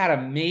you've had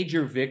a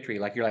major victory,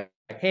 like you're like,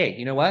 hey,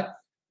 you know what?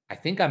 I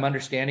think I'm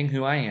understanding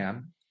who I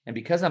am. And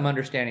because I'm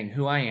understanding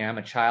who I am,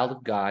 a child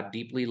of God,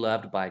 deeply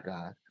loved by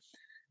God,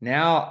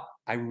 now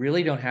I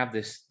really don't have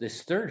this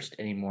thirst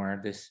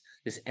anymore, this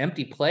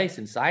empty place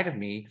inside of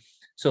me,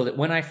 so that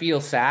when I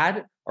feel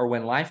sad or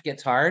when life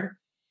gets hard,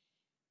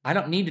 I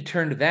don't need to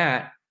turn to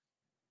that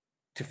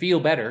to feel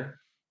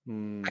better.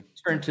 I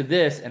turn to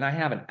this and I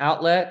have an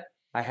outlet.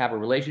 I have a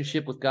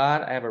relationship with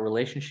God. I have a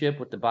relationship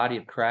with the body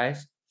of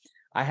Christ.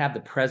 I have the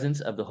presence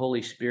of the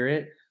Holy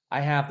Spirit.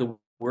 I have the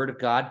word of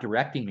God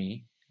directing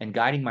me and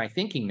guiding my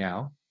thinking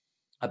now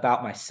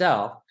about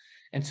myself.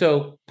 And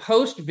so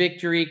post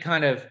victory,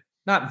 kind of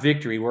not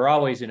victory, we're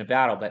always in a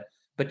battle,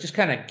 but just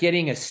kind of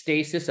getting a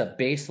stasis, a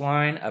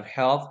baseline of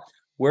health.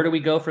 Where do we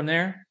go from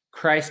there?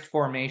 Christ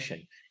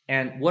formation.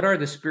 And what are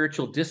the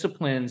spiritual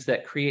disciplines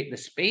that create the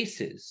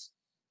spaces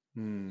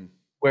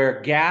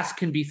where gas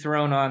can be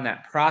thrown on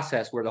that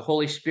process, where the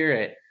Holy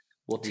Spirit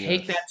will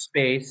take that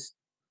space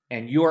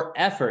and your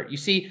effort? You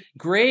see,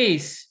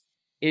 grace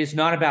is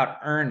not about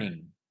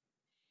earning,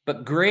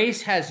 but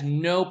grace has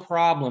no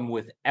problem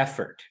with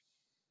effort.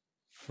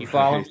 You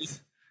follow me?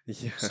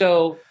 Yeah.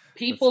 So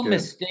people good.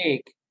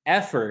 mistake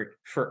effort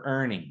for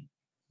earning.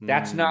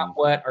 That's not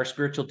what our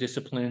spiritual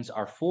disciplines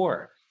are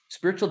for.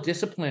 Spiritual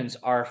disciplines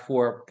are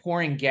for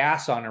pouring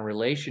gas on a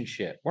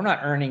relationship. We're not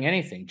earning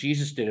anything.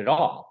 Jesus did it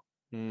all.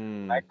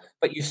 Right?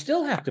 But you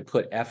still have to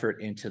put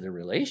effort into the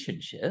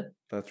relationship.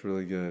 That's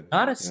really good.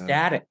 Not a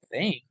static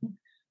thing,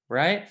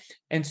 right?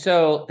 And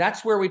so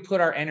that's where we put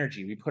our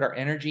energy. We put our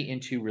energy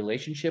into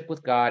relationship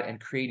with God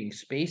and creating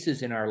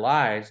spaces in our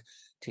lives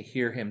to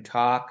hear him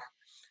talk,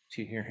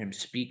 to hear him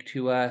speak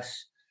to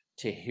us,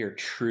 to hear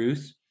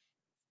truth,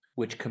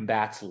 which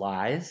combats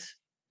lies.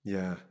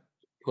 Yeah.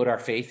 Put our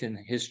faith in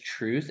his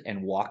truth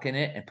and walk in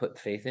it and put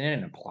faith in it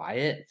and apply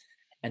it.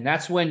 And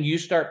that's when you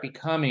start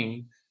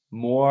becoming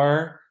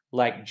more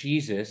like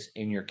Jesus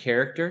in your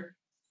character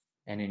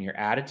and in your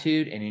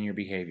attitude and in your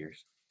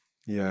behaviors.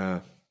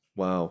 Yeah.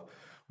 Wow.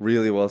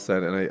 Really well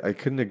said. And I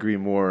couldn't agree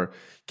more.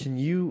 Can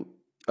you,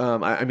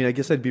 I mean, I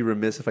guess I'd be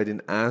remiss if I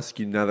didn't ask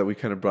you now that we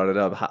kind of brought it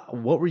up.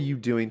 What were you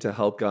doing to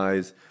help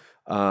guys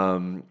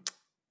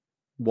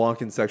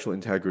walk in sexual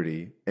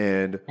integrity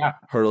and Yeah.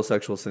 hurdle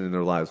sexual sin in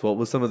their lives? What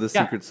was some of the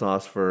Yeah. secret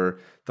sauce for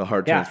the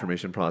heart Yeah.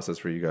 transformation process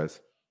for you guys?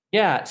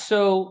 Yeah.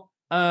 So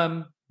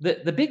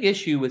the big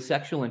issue with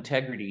sexual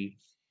integrity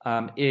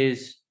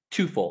is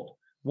twofold.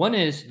 One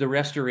is the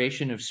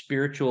restoration of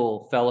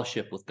spiritual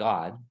fellowship with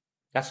God.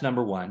 That's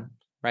number one,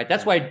 right?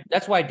 That's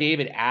why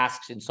David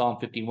asks in Psalm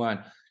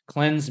 51,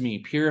 cleanse me,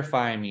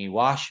 purify me,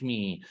 wash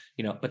me,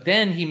 but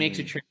then he makes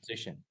a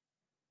transition.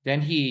 Then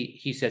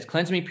he says,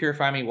 cleanse me,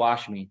 purify me,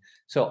 wash me.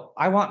 So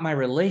I want my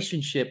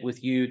relationship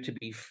with you to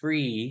be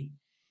free,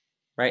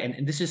 right?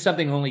 And this is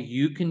something only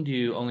you can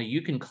do. Only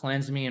you can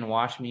cleanse me and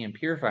wash me and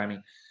purify me.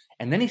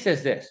 And then he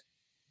says this,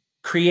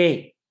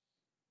 create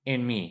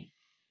in me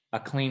a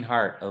clean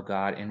heart, O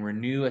God, and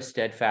renew a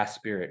steadfast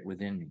spirit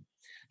within me.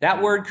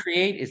 That word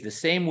create is the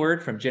same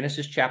word from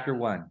Genesis chapter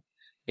 1.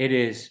 It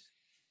is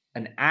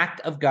an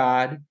act of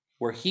God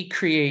where he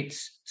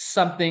creates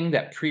something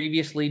that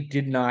previously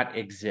did not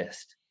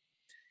exist.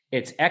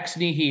 It's ex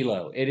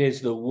nihilo. It is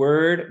the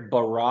word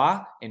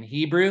bara in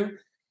Hebrew.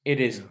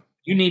 It is,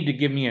 you need to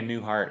give me a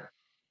new heart.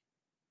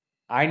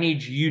 I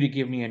need you to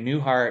give me a new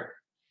heart,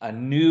 a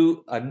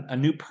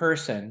new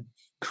person,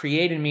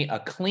 create in me a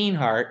clean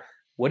heart.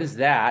 What is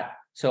that?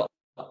 So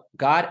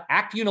God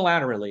act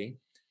unilaterally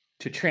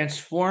to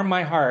transform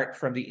my heart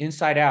from the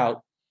inside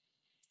out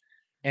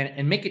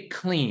and make it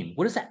clean.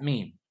 What does that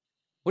mean?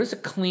 What is a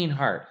clean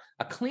heart?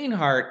 A clean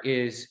heart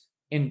is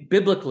in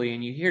biblically,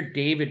 and you hear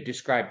David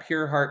describe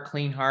pure heart,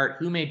 clean heart,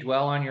 who may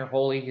dwell on your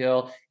holy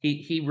hill.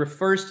 He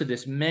refers to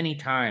this many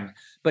times,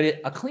 but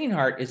a clean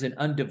heart is an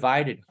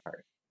undivided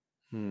heart.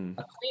 A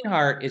clean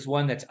heart is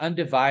one that's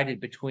undivided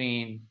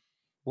between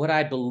what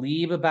I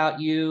believe about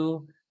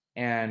you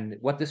and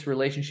what this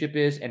relationship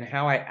is and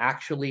how I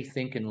actually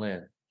think and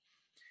live.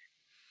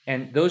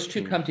 And those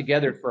two come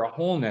together for a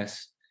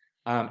wholeness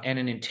and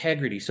an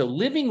integrity. So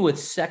living with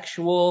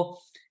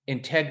sexual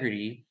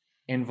integrity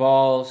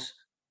involves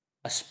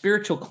a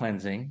spiritual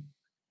cleansing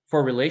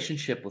for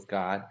relationship with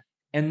God,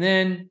 and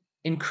then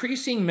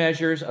increasing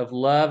measures of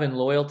love and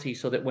loyalty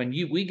so that when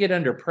we get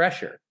under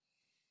pressure,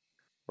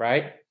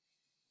 right,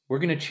 we're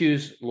going to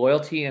choose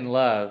loyalty and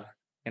love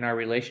in our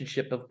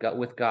relationship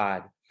with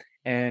God.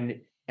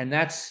 And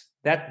that's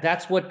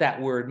what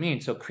that word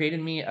means. So create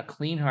in me a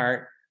clean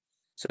heart.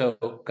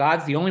 So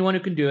God's the only one who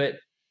can do it.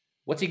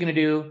 What's he going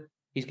to do?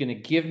 He's going to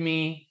give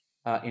me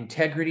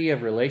integrity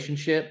of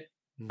relationship.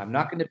 I'm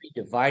not going to be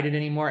divided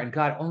anymore. And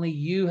God, only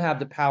you have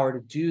the power to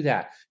do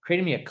that. Create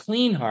in me a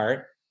clean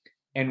heart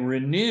and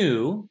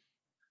renew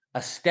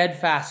a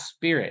steadfast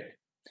spirit.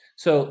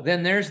 So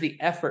then there's the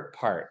effort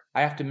part.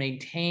 I have to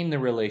maintain the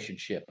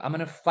relationship. I'm going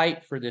to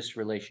fight for this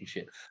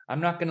relationship.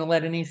 I'm not going to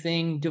let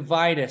anything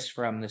divide us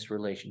from this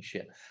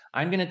relationship.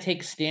 I'm going to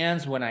take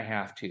stands when I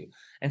have to.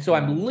 And so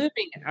I'm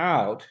living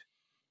out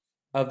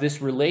of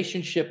this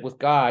relationship with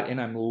God, and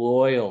I'm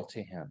loyal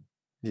to him.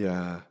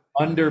 Yeah.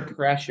 Under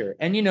pressure.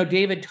 And,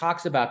 David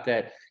talks about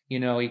that. He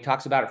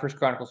talks about it, 1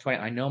 Chronicles 20.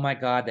 I know, my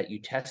God, that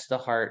you test the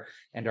heart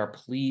and are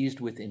pleased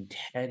with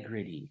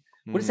integrity.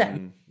 What does that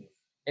mean?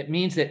 It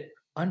means that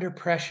under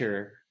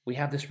pressure, we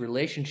have this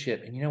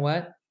relationship. And you know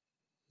what?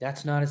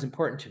 That's not as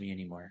important to me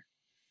anymore.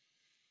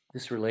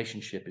 This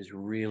relationship is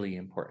really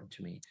important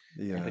to me.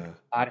 Yeah. And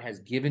God has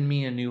given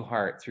me a new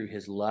heart through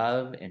his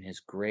love and his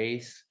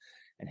grace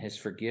and his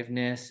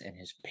forgiveness and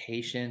his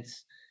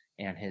patience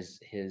and his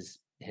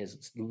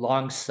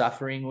long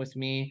suffering with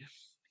me.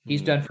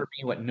 He's done for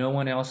me what no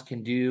one else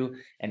can do.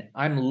 And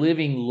I'm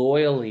living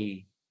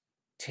loyally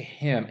to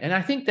him. And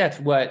I think that's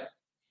what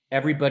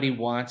everybody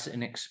wants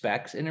and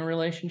expects in a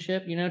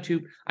relationship.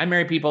 I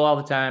marry people all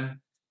the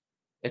time.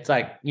 It's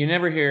like, you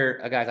never hear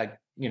a guy like,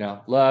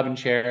 love and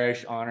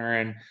cherish, honor,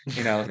 and,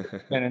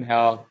 spend in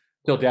hell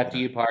till death do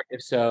you part.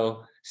 If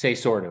so, say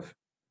sort of.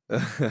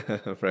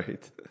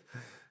 Right.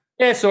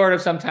 Yeah, sort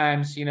of.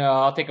 Sometimes,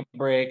 I'll take a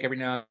break every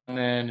now and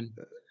then.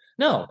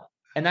 No.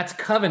 And that's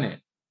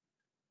covenant.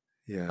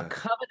 Yeah. A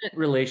covenant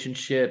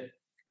relationship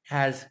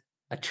has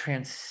a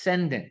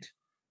transcendent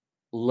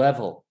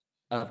level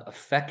of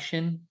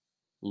affection,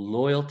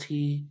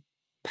 loyalty,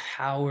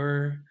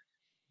 power,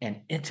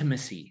 and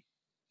intimacy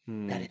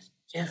that is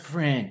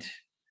different.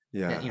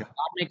 Yeah. God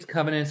makes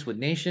covenants with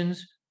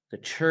nations, the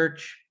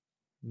church,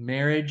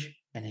 marriage,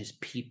 and his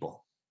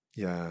people.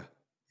 Yeah.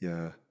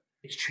 Yeah.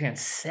 It's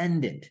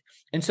transcendent.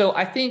 And so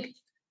I think,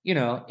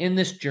 in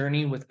this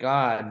journey with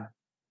God,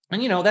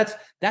 and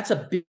that's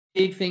a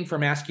big thing for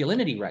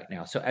masculinity right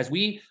now. So as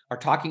we are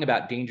talking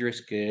about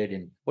dangerous good,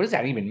 and what does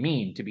that even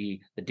mean to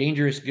be the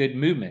dangerous good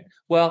movement?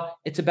 Well,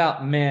 it's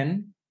about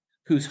men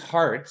whose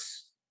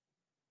hearts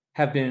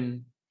have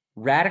been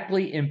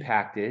radically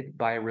impacted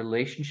by a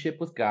relationship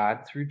with God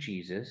through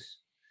Jesus.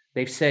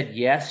 They've said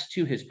yes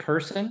to his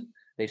person.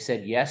 They've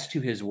said yes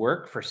to his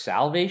work for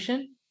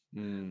salvation.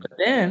 But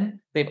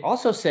then they've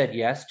also said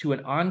yes to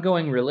an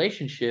ongoing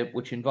relationship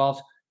which involves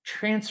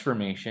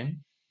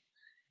transformation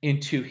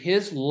into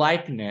his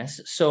likeness.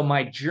 So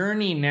my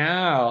journey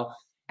now,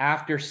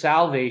 after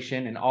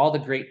salvation and all the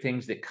great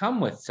things that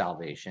come with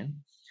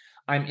salvation,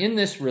 I'm in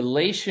this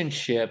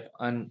relationship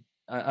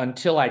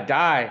until I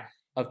die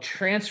of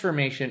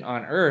transformation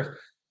on earth,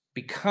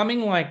 becoming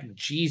like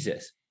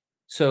Jesus.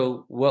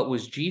 So what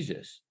was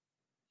Jesus?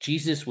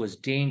 Jesus was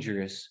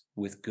dangerous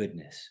with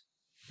goodness.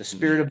 The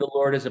Spirit of the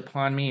Lord is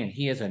upon me, and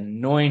he has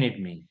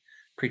anointed me.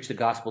 Preach the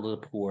gospel to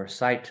the poor,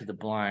 sight to the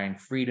blind,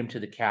 freedom to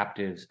the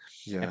captives,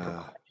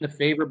 and the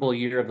favorable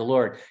year of the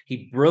Lord.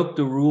 He broke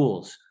the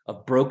rules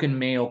of broken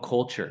male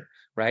culture,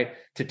 right?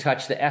 To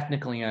touch the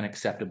ethnically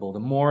unacceptable, the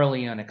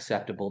morally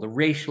unacceptable, the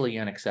racially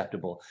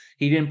unacceptable.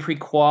 He didn't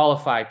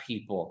pre-qualify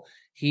people.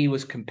 He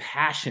was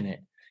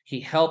compassionate.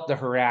 He helped the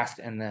harassed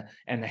and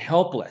the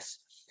helpless,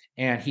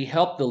 and he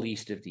helped the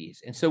least of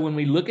these. And so when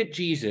we look at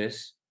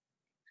Jesus,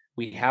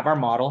 we have our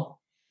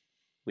model,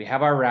 we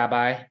have our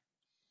rabbi,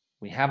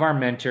 we have our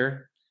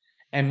mentor.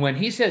 And when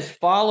he says,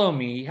 follow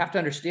me, you have to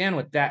understand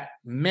what that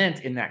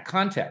meant in that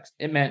context.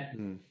 It meant,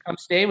 come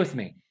stay with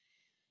me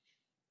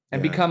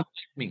and become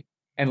like me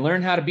and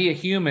learn how to be a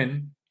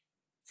human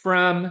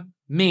from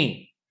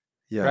me.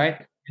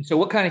 Right? And so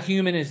what kind of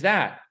human is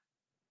that?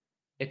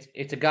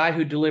 It's a guy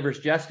who delivers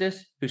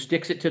justice, who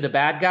sticks it to the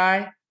bad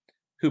guy,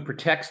 who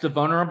protects the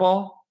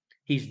vulnerable.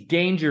 He's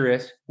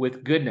dangerous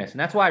with goodness. And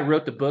that's why I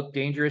wrote the book,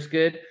 Dangerous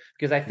Good,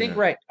 because I think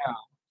right now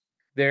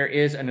there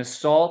is an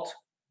assault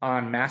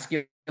on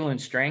masculine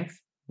strength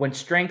when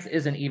strength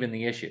isn't even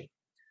the issue.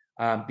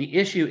 The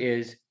issue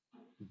is,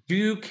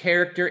 do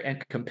character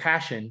and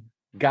compassion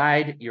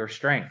guide your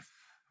strength?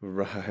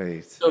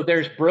 Right. So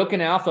there's broken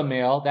alpha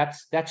male.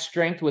 That's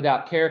strength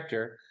without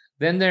character.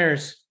 Then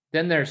there's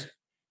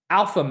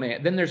alpha male.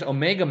 Then there's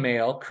omega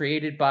male,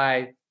 created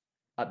by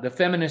the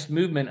feminist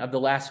movement of the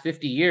last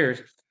 50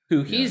 years,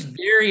 who he's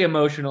very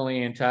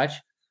emotionally in touch,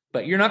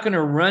 but you're not going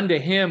to run to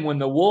him when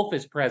the wolf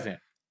is present.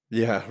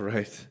 Yeah,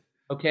 right.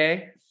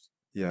 Okay.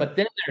 Yeah. But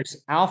then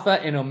there's alpha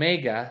and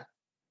omega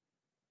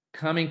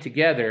coming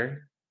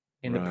together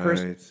in the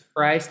person of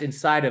Christ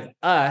inside of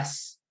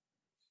us,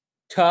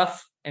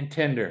 tough and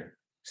tender,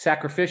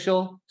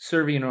 sacrificial,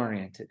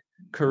 serving-oriented,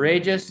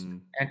 courageous,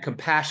 and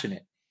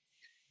compassionate.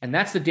 And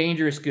that's the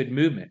dangerous good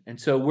movement. And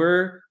so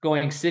we're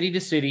going city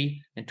to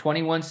city in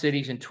 21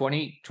 cities in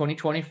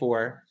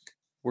 2024.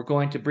 We're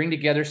going to bring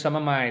together some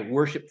of my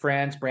worship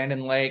friends,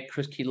 Brandon Lake,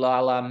 Chris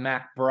Kilala,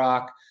 Mac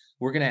Brock.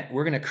 We're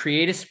gonna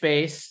create a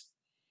space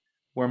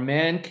where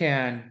men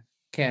can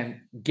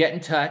get in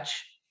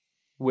touch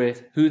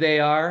with who they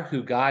are,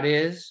 who God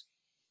is,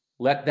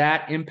 let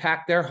that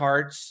impact their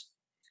hearts.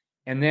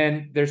 And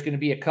then there's going to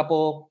be a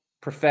couple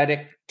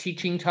prophetic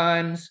teaching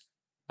times,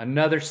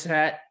 another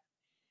set.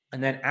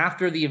 And then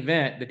after the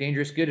event, the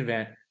Dangerous Good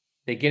event,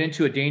 they get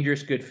into a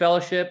Dangerous Good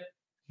fellowship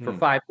for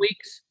 5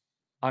 weeks.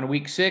 On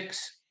week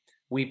 6,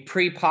 we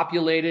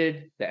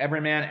pre-populated the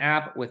Everyman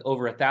app with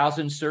over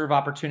 1,000 serve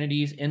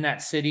opportunities in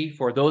that city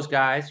for those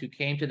guys who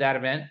came to that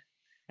event.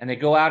 And they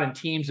go out in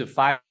teams of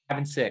 5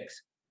 and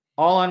 6,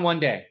 all on one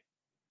day,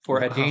 for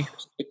a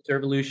Dangerous Good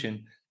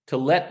Servolution, to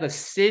let the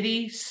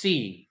city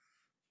see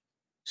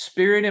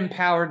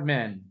spirit-empowered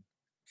men,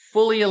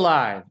 fully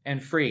alive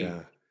and free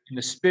in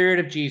the spirit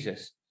of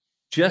Jesus,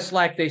 just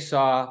like they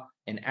saw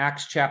in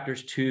Acts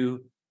chapters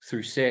 2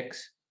 through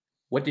 6.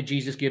 What did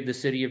Jesus give the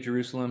city of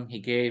Jerusalem? He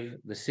gave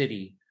the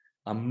city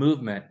a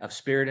movement of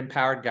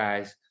spirit-empowered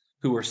guys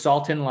who were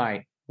salt and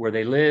light, where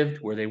they lived,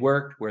 where they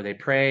worked, where they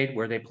prayed,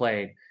 where they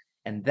played.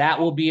 And that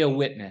will be a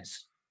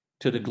witness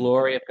to the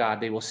glory of God.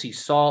 They will see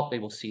salt, they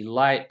will see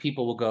light.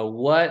 People will go,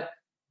 what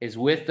is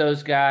with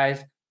those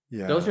guys?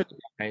 Yeah. Those are the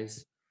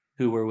guys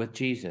who were with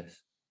Jesus.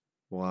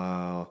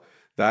 Wow.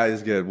 That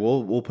is good.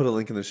 We'll put a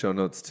link in the show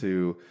notes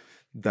to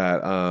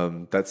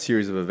that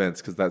series of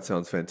events, because that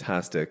sounds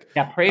fantastic.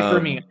 Yeah, pray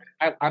for me.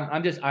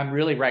 I'm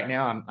really right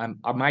now.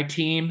 I'm my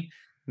team,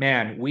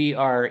 man. We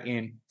are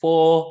in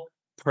full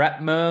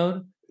prep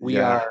mode. We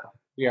are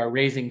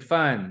raising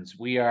funds.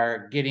 We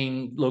are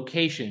getting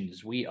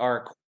locations. We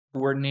are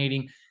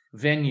coordinating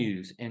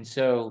venues. And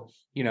so,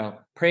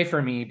 pray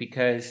for me,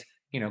 because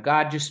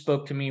God just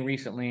spoke to me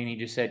recently, and He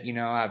just said,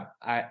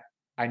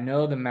 I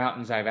know the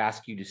mountains I've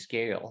asked you to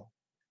scale.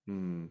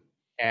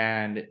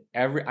 And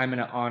I'm going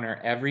to honor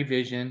every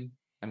vision.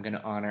 I'm going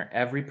to honor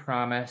every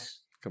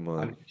promise. Come on.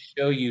 I'm going to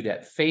show you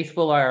that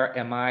faithful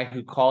am I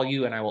who call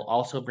you, and I will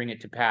also bring it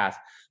to pass.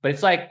 But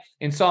it's like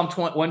in Psalm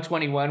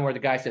 121, where the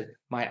guy says,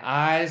 my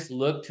eyes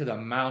look to the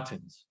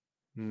mountains.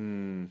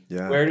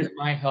 Where does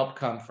my help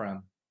come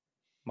from?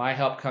 My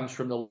help comes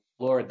from the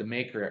Lord, the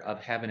maker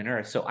of heaven and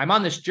earth. So I'm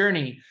on this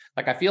journey.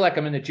 Like, I feel like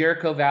I'm in the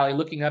Jericho Valley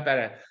looking up at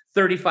a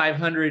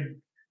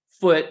 3,500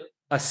 foot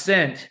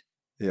ascent.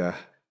 Yeah.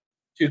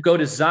 To go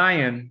to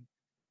Zion,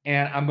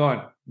 and I'm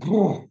going,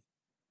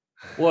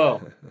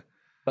 whoa.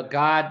 But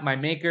God, my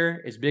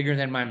maker, is bigger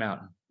than my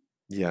mountain.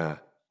 Yeah.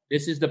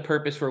 This is the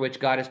purpose for which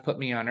God has put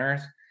me on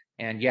earth.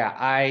 And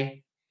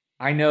I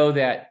know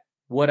that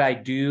what I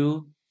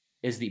do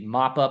is the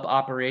mop-up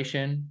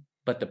operation,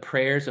 but the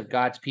prayers of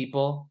God's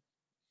people,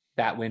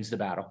 that wins the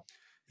battle.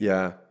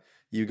 Yeah,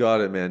 you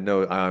got it, man.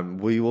 No,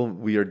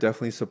 we are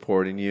definitely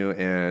supporting you,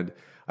 and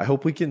I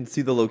hope we can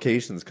see the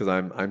locations, because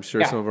I'm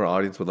sure some of our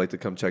audience would like to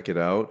come check it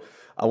out.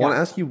 I want to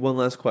ask you one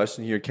last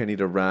question here, Kenny,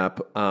 to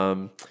wrap.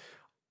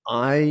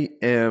 I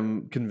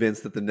am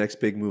convinced that the next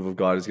big move of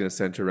God is going to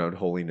center around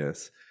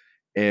holiness.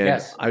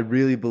 And I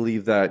really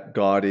believe that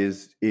God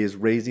is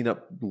raising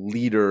up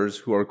leaders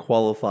who are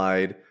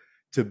qualified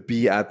to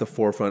be at the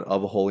forefront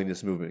of a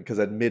holiness movement. Because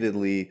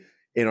admittedly,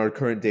 in our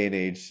current day and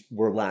age,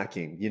 we're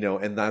lacking,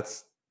 and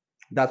that's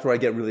where I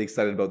get really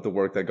excited about the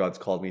work that God's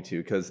called me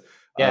to, because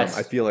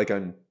I feel like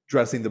I'm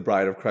dressing the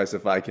bride of Christ,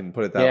 if I can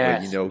put it that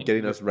way,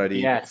 getting us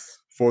ready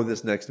for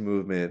this next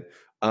movement.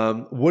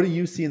 What do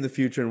you see in the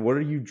future, and what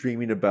are you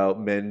dreaming about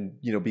men,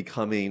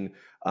 becoming,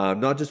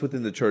 not just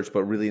within the church,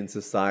 but really in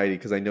society?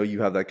 Because I know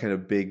you have that kind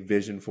of big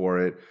vision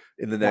for it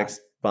in the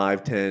next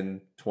 5,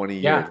 10, 20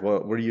 years.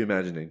 What are you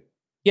imagining?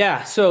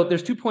 Yeah, so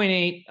there's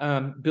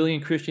 2.8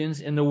 billion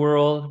Christians in the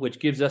world, which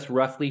gives us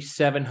roughly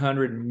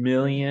 700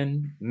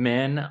 million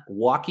men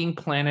walking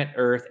planet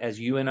Earth as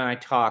you and I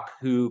talk,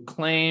 who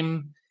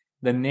claim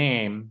the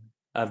name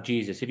of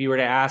Jesus. If you were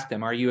to ask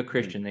them, are you a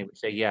Christian? They would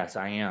say, yes,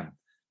 I am.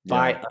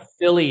 By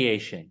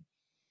affiliation,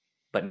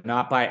 but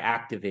not by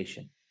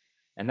activation.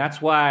 And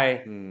that's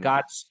why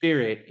God's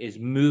Spirit is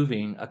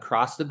moving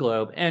across the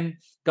globe, and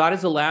God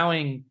is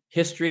allowing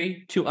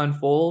history to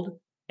unfold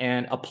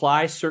and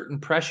apply certain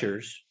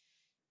pressures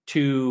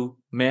to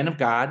men of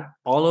God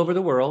all over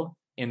the world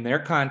in their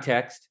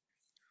context,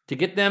 to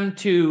get them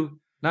to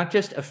not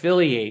just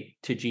affiliate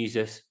to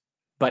Jesus,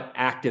 but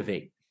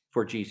activate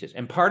for Jesus.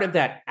 And part of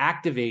that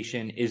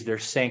activation is their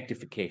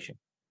sanctification,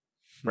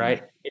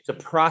 right? It's a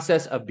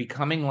process of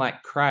becoming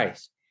like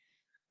Christ,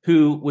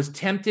 who was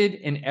tempted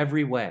in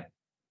every way,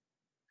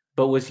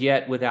 but was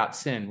yet without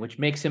sin, which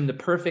makes him the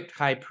perfect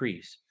high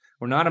priest.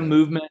 We're not a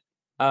movement,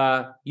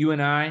 you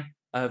and I,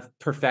 of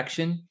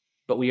perfection,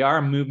 but we are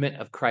a movement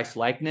of Christ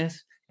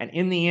likeness. And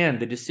in the end,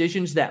 the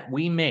decisions that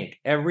we make,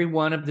 every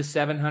one of the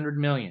 700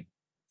 million,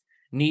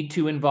 need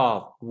to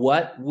involve,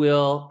 what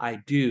will I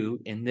do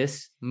in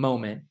this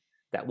moment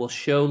that will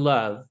show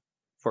love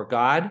for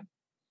God,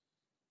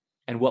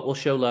 and what will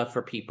show love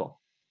for people?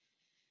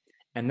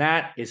 And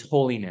that is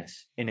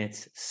holiness in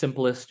its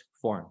simplest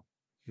form.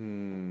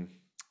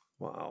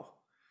 Wow.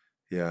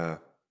 Yeah,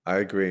 I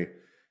agree.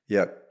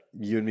 Yep.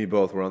 You and me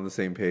both were on the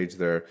same page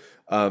there.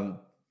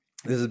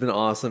 This has been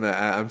awesome.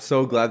 I'm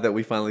so glad that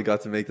we finally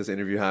got to make this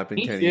interview happen,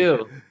 Me Kenny.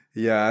 too.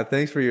 Yeah,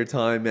 thanks for your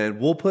time, man.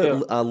 We'll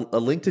put a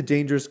link to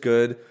Dangerous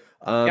Good.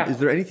 Is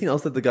there anything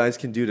else that the guys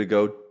can do to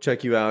go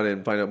check you out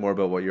and find out more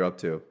about what you're up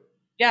to?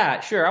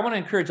 Yeah, sure. I want to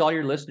encourage all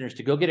your listeners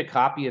to go get a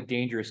copy of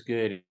Dangerous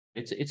Good.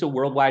 It's a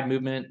worldwide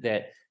movement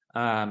that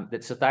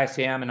that Sathai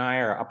Sam and I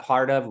are a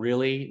part of.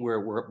 Really,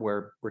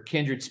 we're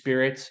kindred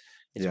spirits.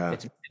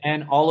 It's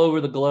men all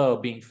over the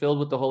globe being filled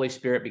with the Holy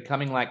Spirit,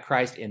 becoming like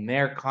Christ in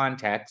their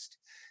context,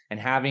 and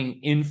having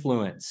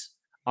influence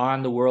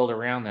on the world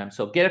around them.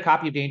 So get a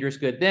copy of Dangerous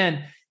Good.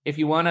 Then, if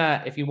you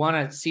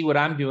wanna see what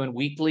I'm doing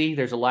weekly,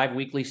 there's a live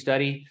weekly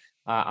study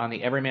on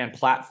the Everyman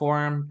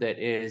platform that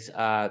is,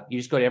 you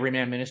just go to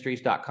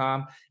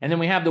everymanministries.com. And then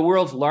we have the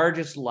world's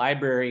largest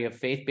library of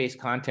faith-based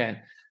content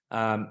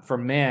for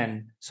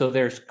men. So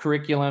there's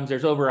curriculums,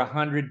 there's over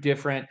 100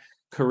 different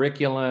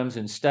curriculums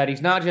and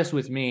studies, not just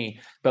with me,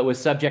 but with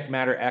subject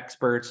matter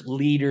experts,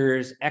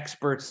 leaders,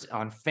 experts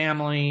on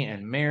family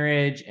and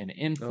marriage and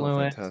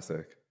influence. Oh,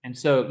 fantastic. And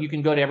so you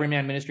can go to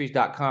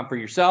everymanministries.com for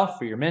yourself,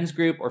 for your men's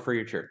group, or for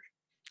your church.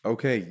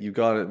 Okay, you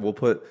got it. We'll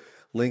put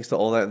links to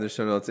all that in the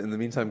show notes. In the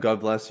meantime, God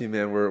bless you,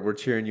 man. We're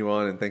cheering you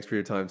on, and thanks for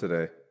your time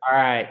today. All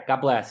right. God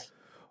bless.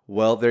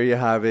 Well, there you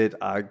have it.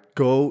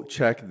 Go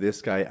check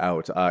this guy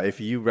out. If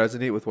you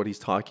resonate with what he's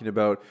talking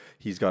about,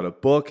 he's got a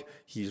book.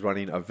 He's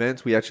running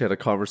events. We actually had a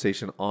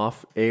conversation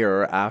off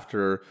air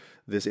after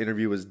this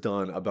interview was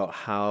done about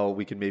how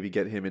we can maybe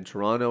get him in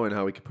Toronto and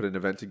how we can put an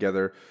event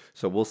together.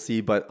 So we'll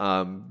see. But,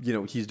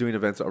 he's doing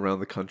events around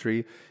the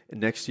country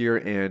next year,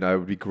 and it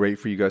would be great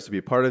for you guys to be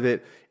a part of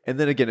it. And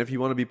then again, if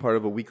you want to be part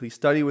of a weekly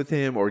study with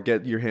him or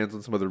get your hands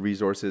on some other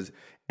resources,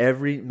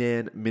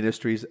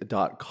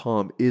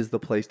 everymanministries.com is the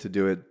place to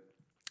do it.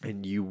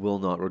 And you will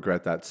not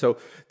regret that. So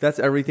that's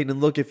everything.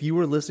 And look, if you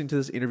were listening to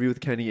this interview with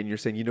Kenny and you're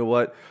saying, you know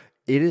what,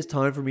 it is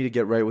time for me to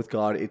get right with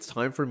God. It's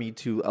time for me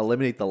to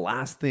eliminate the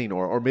last thing,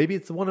 or maybe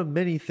it's one of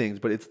many things,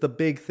 but it's the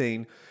big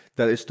thing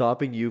that is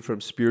stopping you from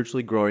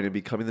spiritually growing and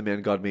becoming the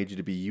man God made you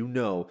to be. You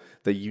know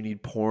that you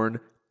need porn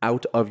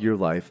out of your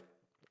life.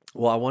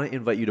 Well, I want to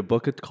invite you to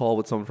book a call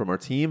with someone from our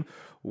team.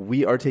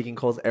 We are taking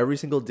calls every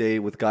single day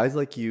with guys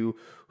like you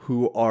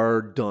who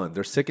are done.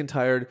 They're sick and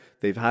tired.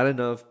 They've had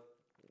enough.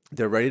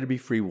 They're ready to be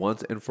free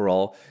once and for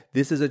all.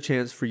 This is a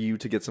chance for you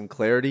to get some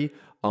clarity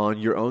on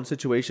your own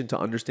situation, to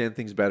understand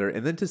things better,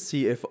 and then to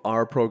see if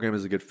our program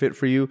is a good fit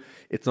for you.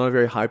 It's not a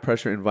very high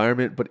pressure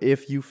environment, but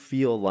if you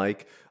feel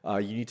like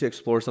you need to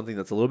explore something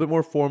that's a little bit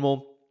more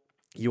formal,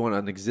 you want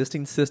an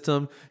existing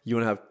system, you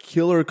want to have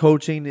killer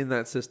coaching in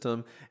that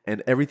system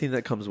and everything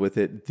that comes with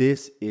it,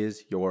 this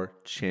is your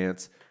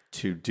chance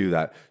to do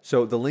that.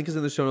 So the link is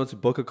in the show notes.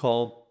 Book a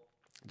call.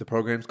 The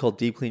program's called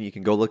Deep Clean. You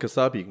can go look us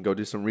up. You can go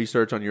do some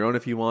research on your own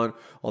if you want,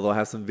 although I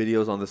have some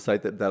videos on the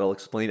site that'll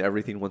explain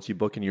everything once you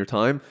book in your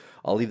time.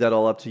 I'll leave that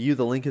all up to you.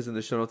 The link is in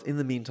the show notes. In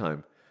the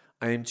meantime,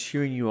 I am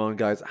cheering you on,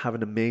 guys. Have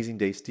an amazing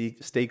day.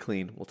 Stay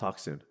clean. We'll talk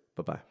soon.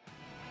 Bye-bye.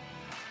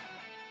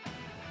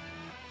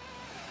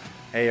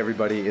 Hey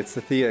everybody, it's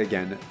Sathia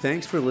again.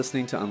 Thanks for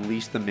listening to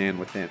Unleash the Man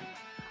Within.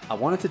 I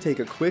wanted to take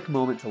a quick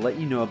moment to let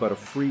you know about a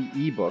free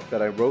ebook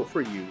that I wrote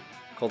for you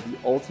called The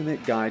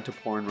Ultimate Guide to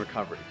Porn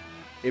Recovery.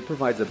 It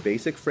provides a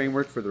basic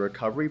framework for the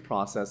recovery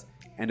process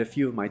and a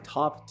few of my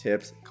top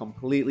tips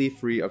completely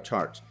free of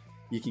charge.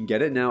 You can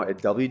get it now at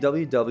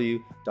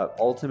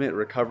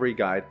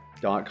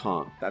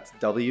www.ultimaterecoveryguide.com. That's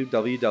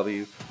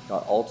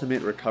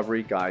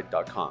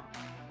www.ultimaterecoveryguide.com.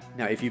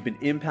 Now, if you've been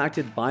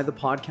impacted by the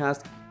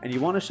podcast and you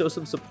want to show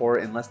some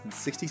support in less than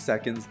 60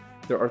 seconds,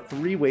 there are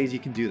 3 ways you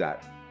can do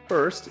that.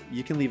 First,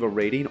 you can leave a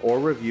rating or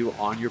review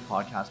on your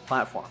podcast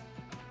platform.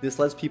 This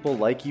lets people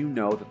like you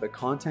know that the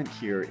content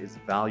here is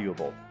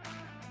valuable.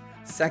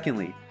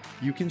 Secondly,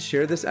 you can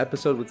share this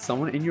episode with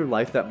someone in your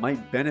life that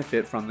might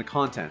benefit from the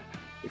content.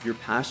 If you're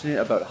passionate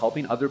about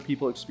helping other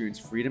people experience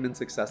freedom and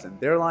success in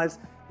their lives,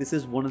 this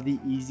is one of the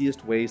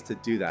easiest ways to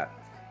do that.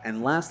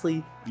 And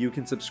lastly, you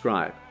can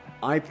subscribe.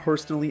 I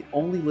personally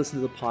only listen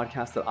to the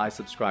podcast that I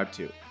subscribe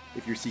to.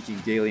 If you're seeking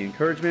daily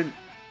encouragement,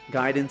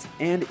 guidance,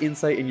 and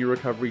insight in your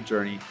recovery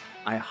journey,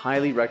 I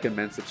highly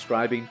recommend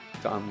subscribing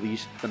to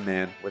Unleash the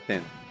Man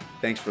Within.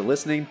 Thanks for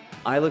listening.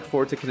 I look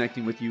forward to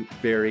connecting with you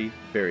very,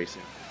 very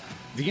soon.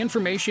 The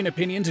information,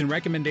 opinions, and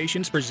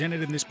recommendations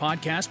presented in this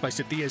podcast by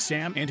Sathya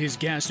Sam and his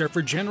guests are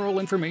for general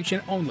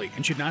information only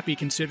and should not be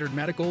considered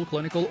medical,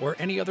 clinical, or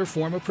any other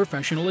form of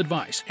professional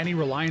advice. Any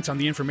reliance on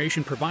the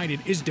information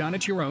provided is done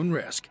at your own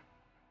risk.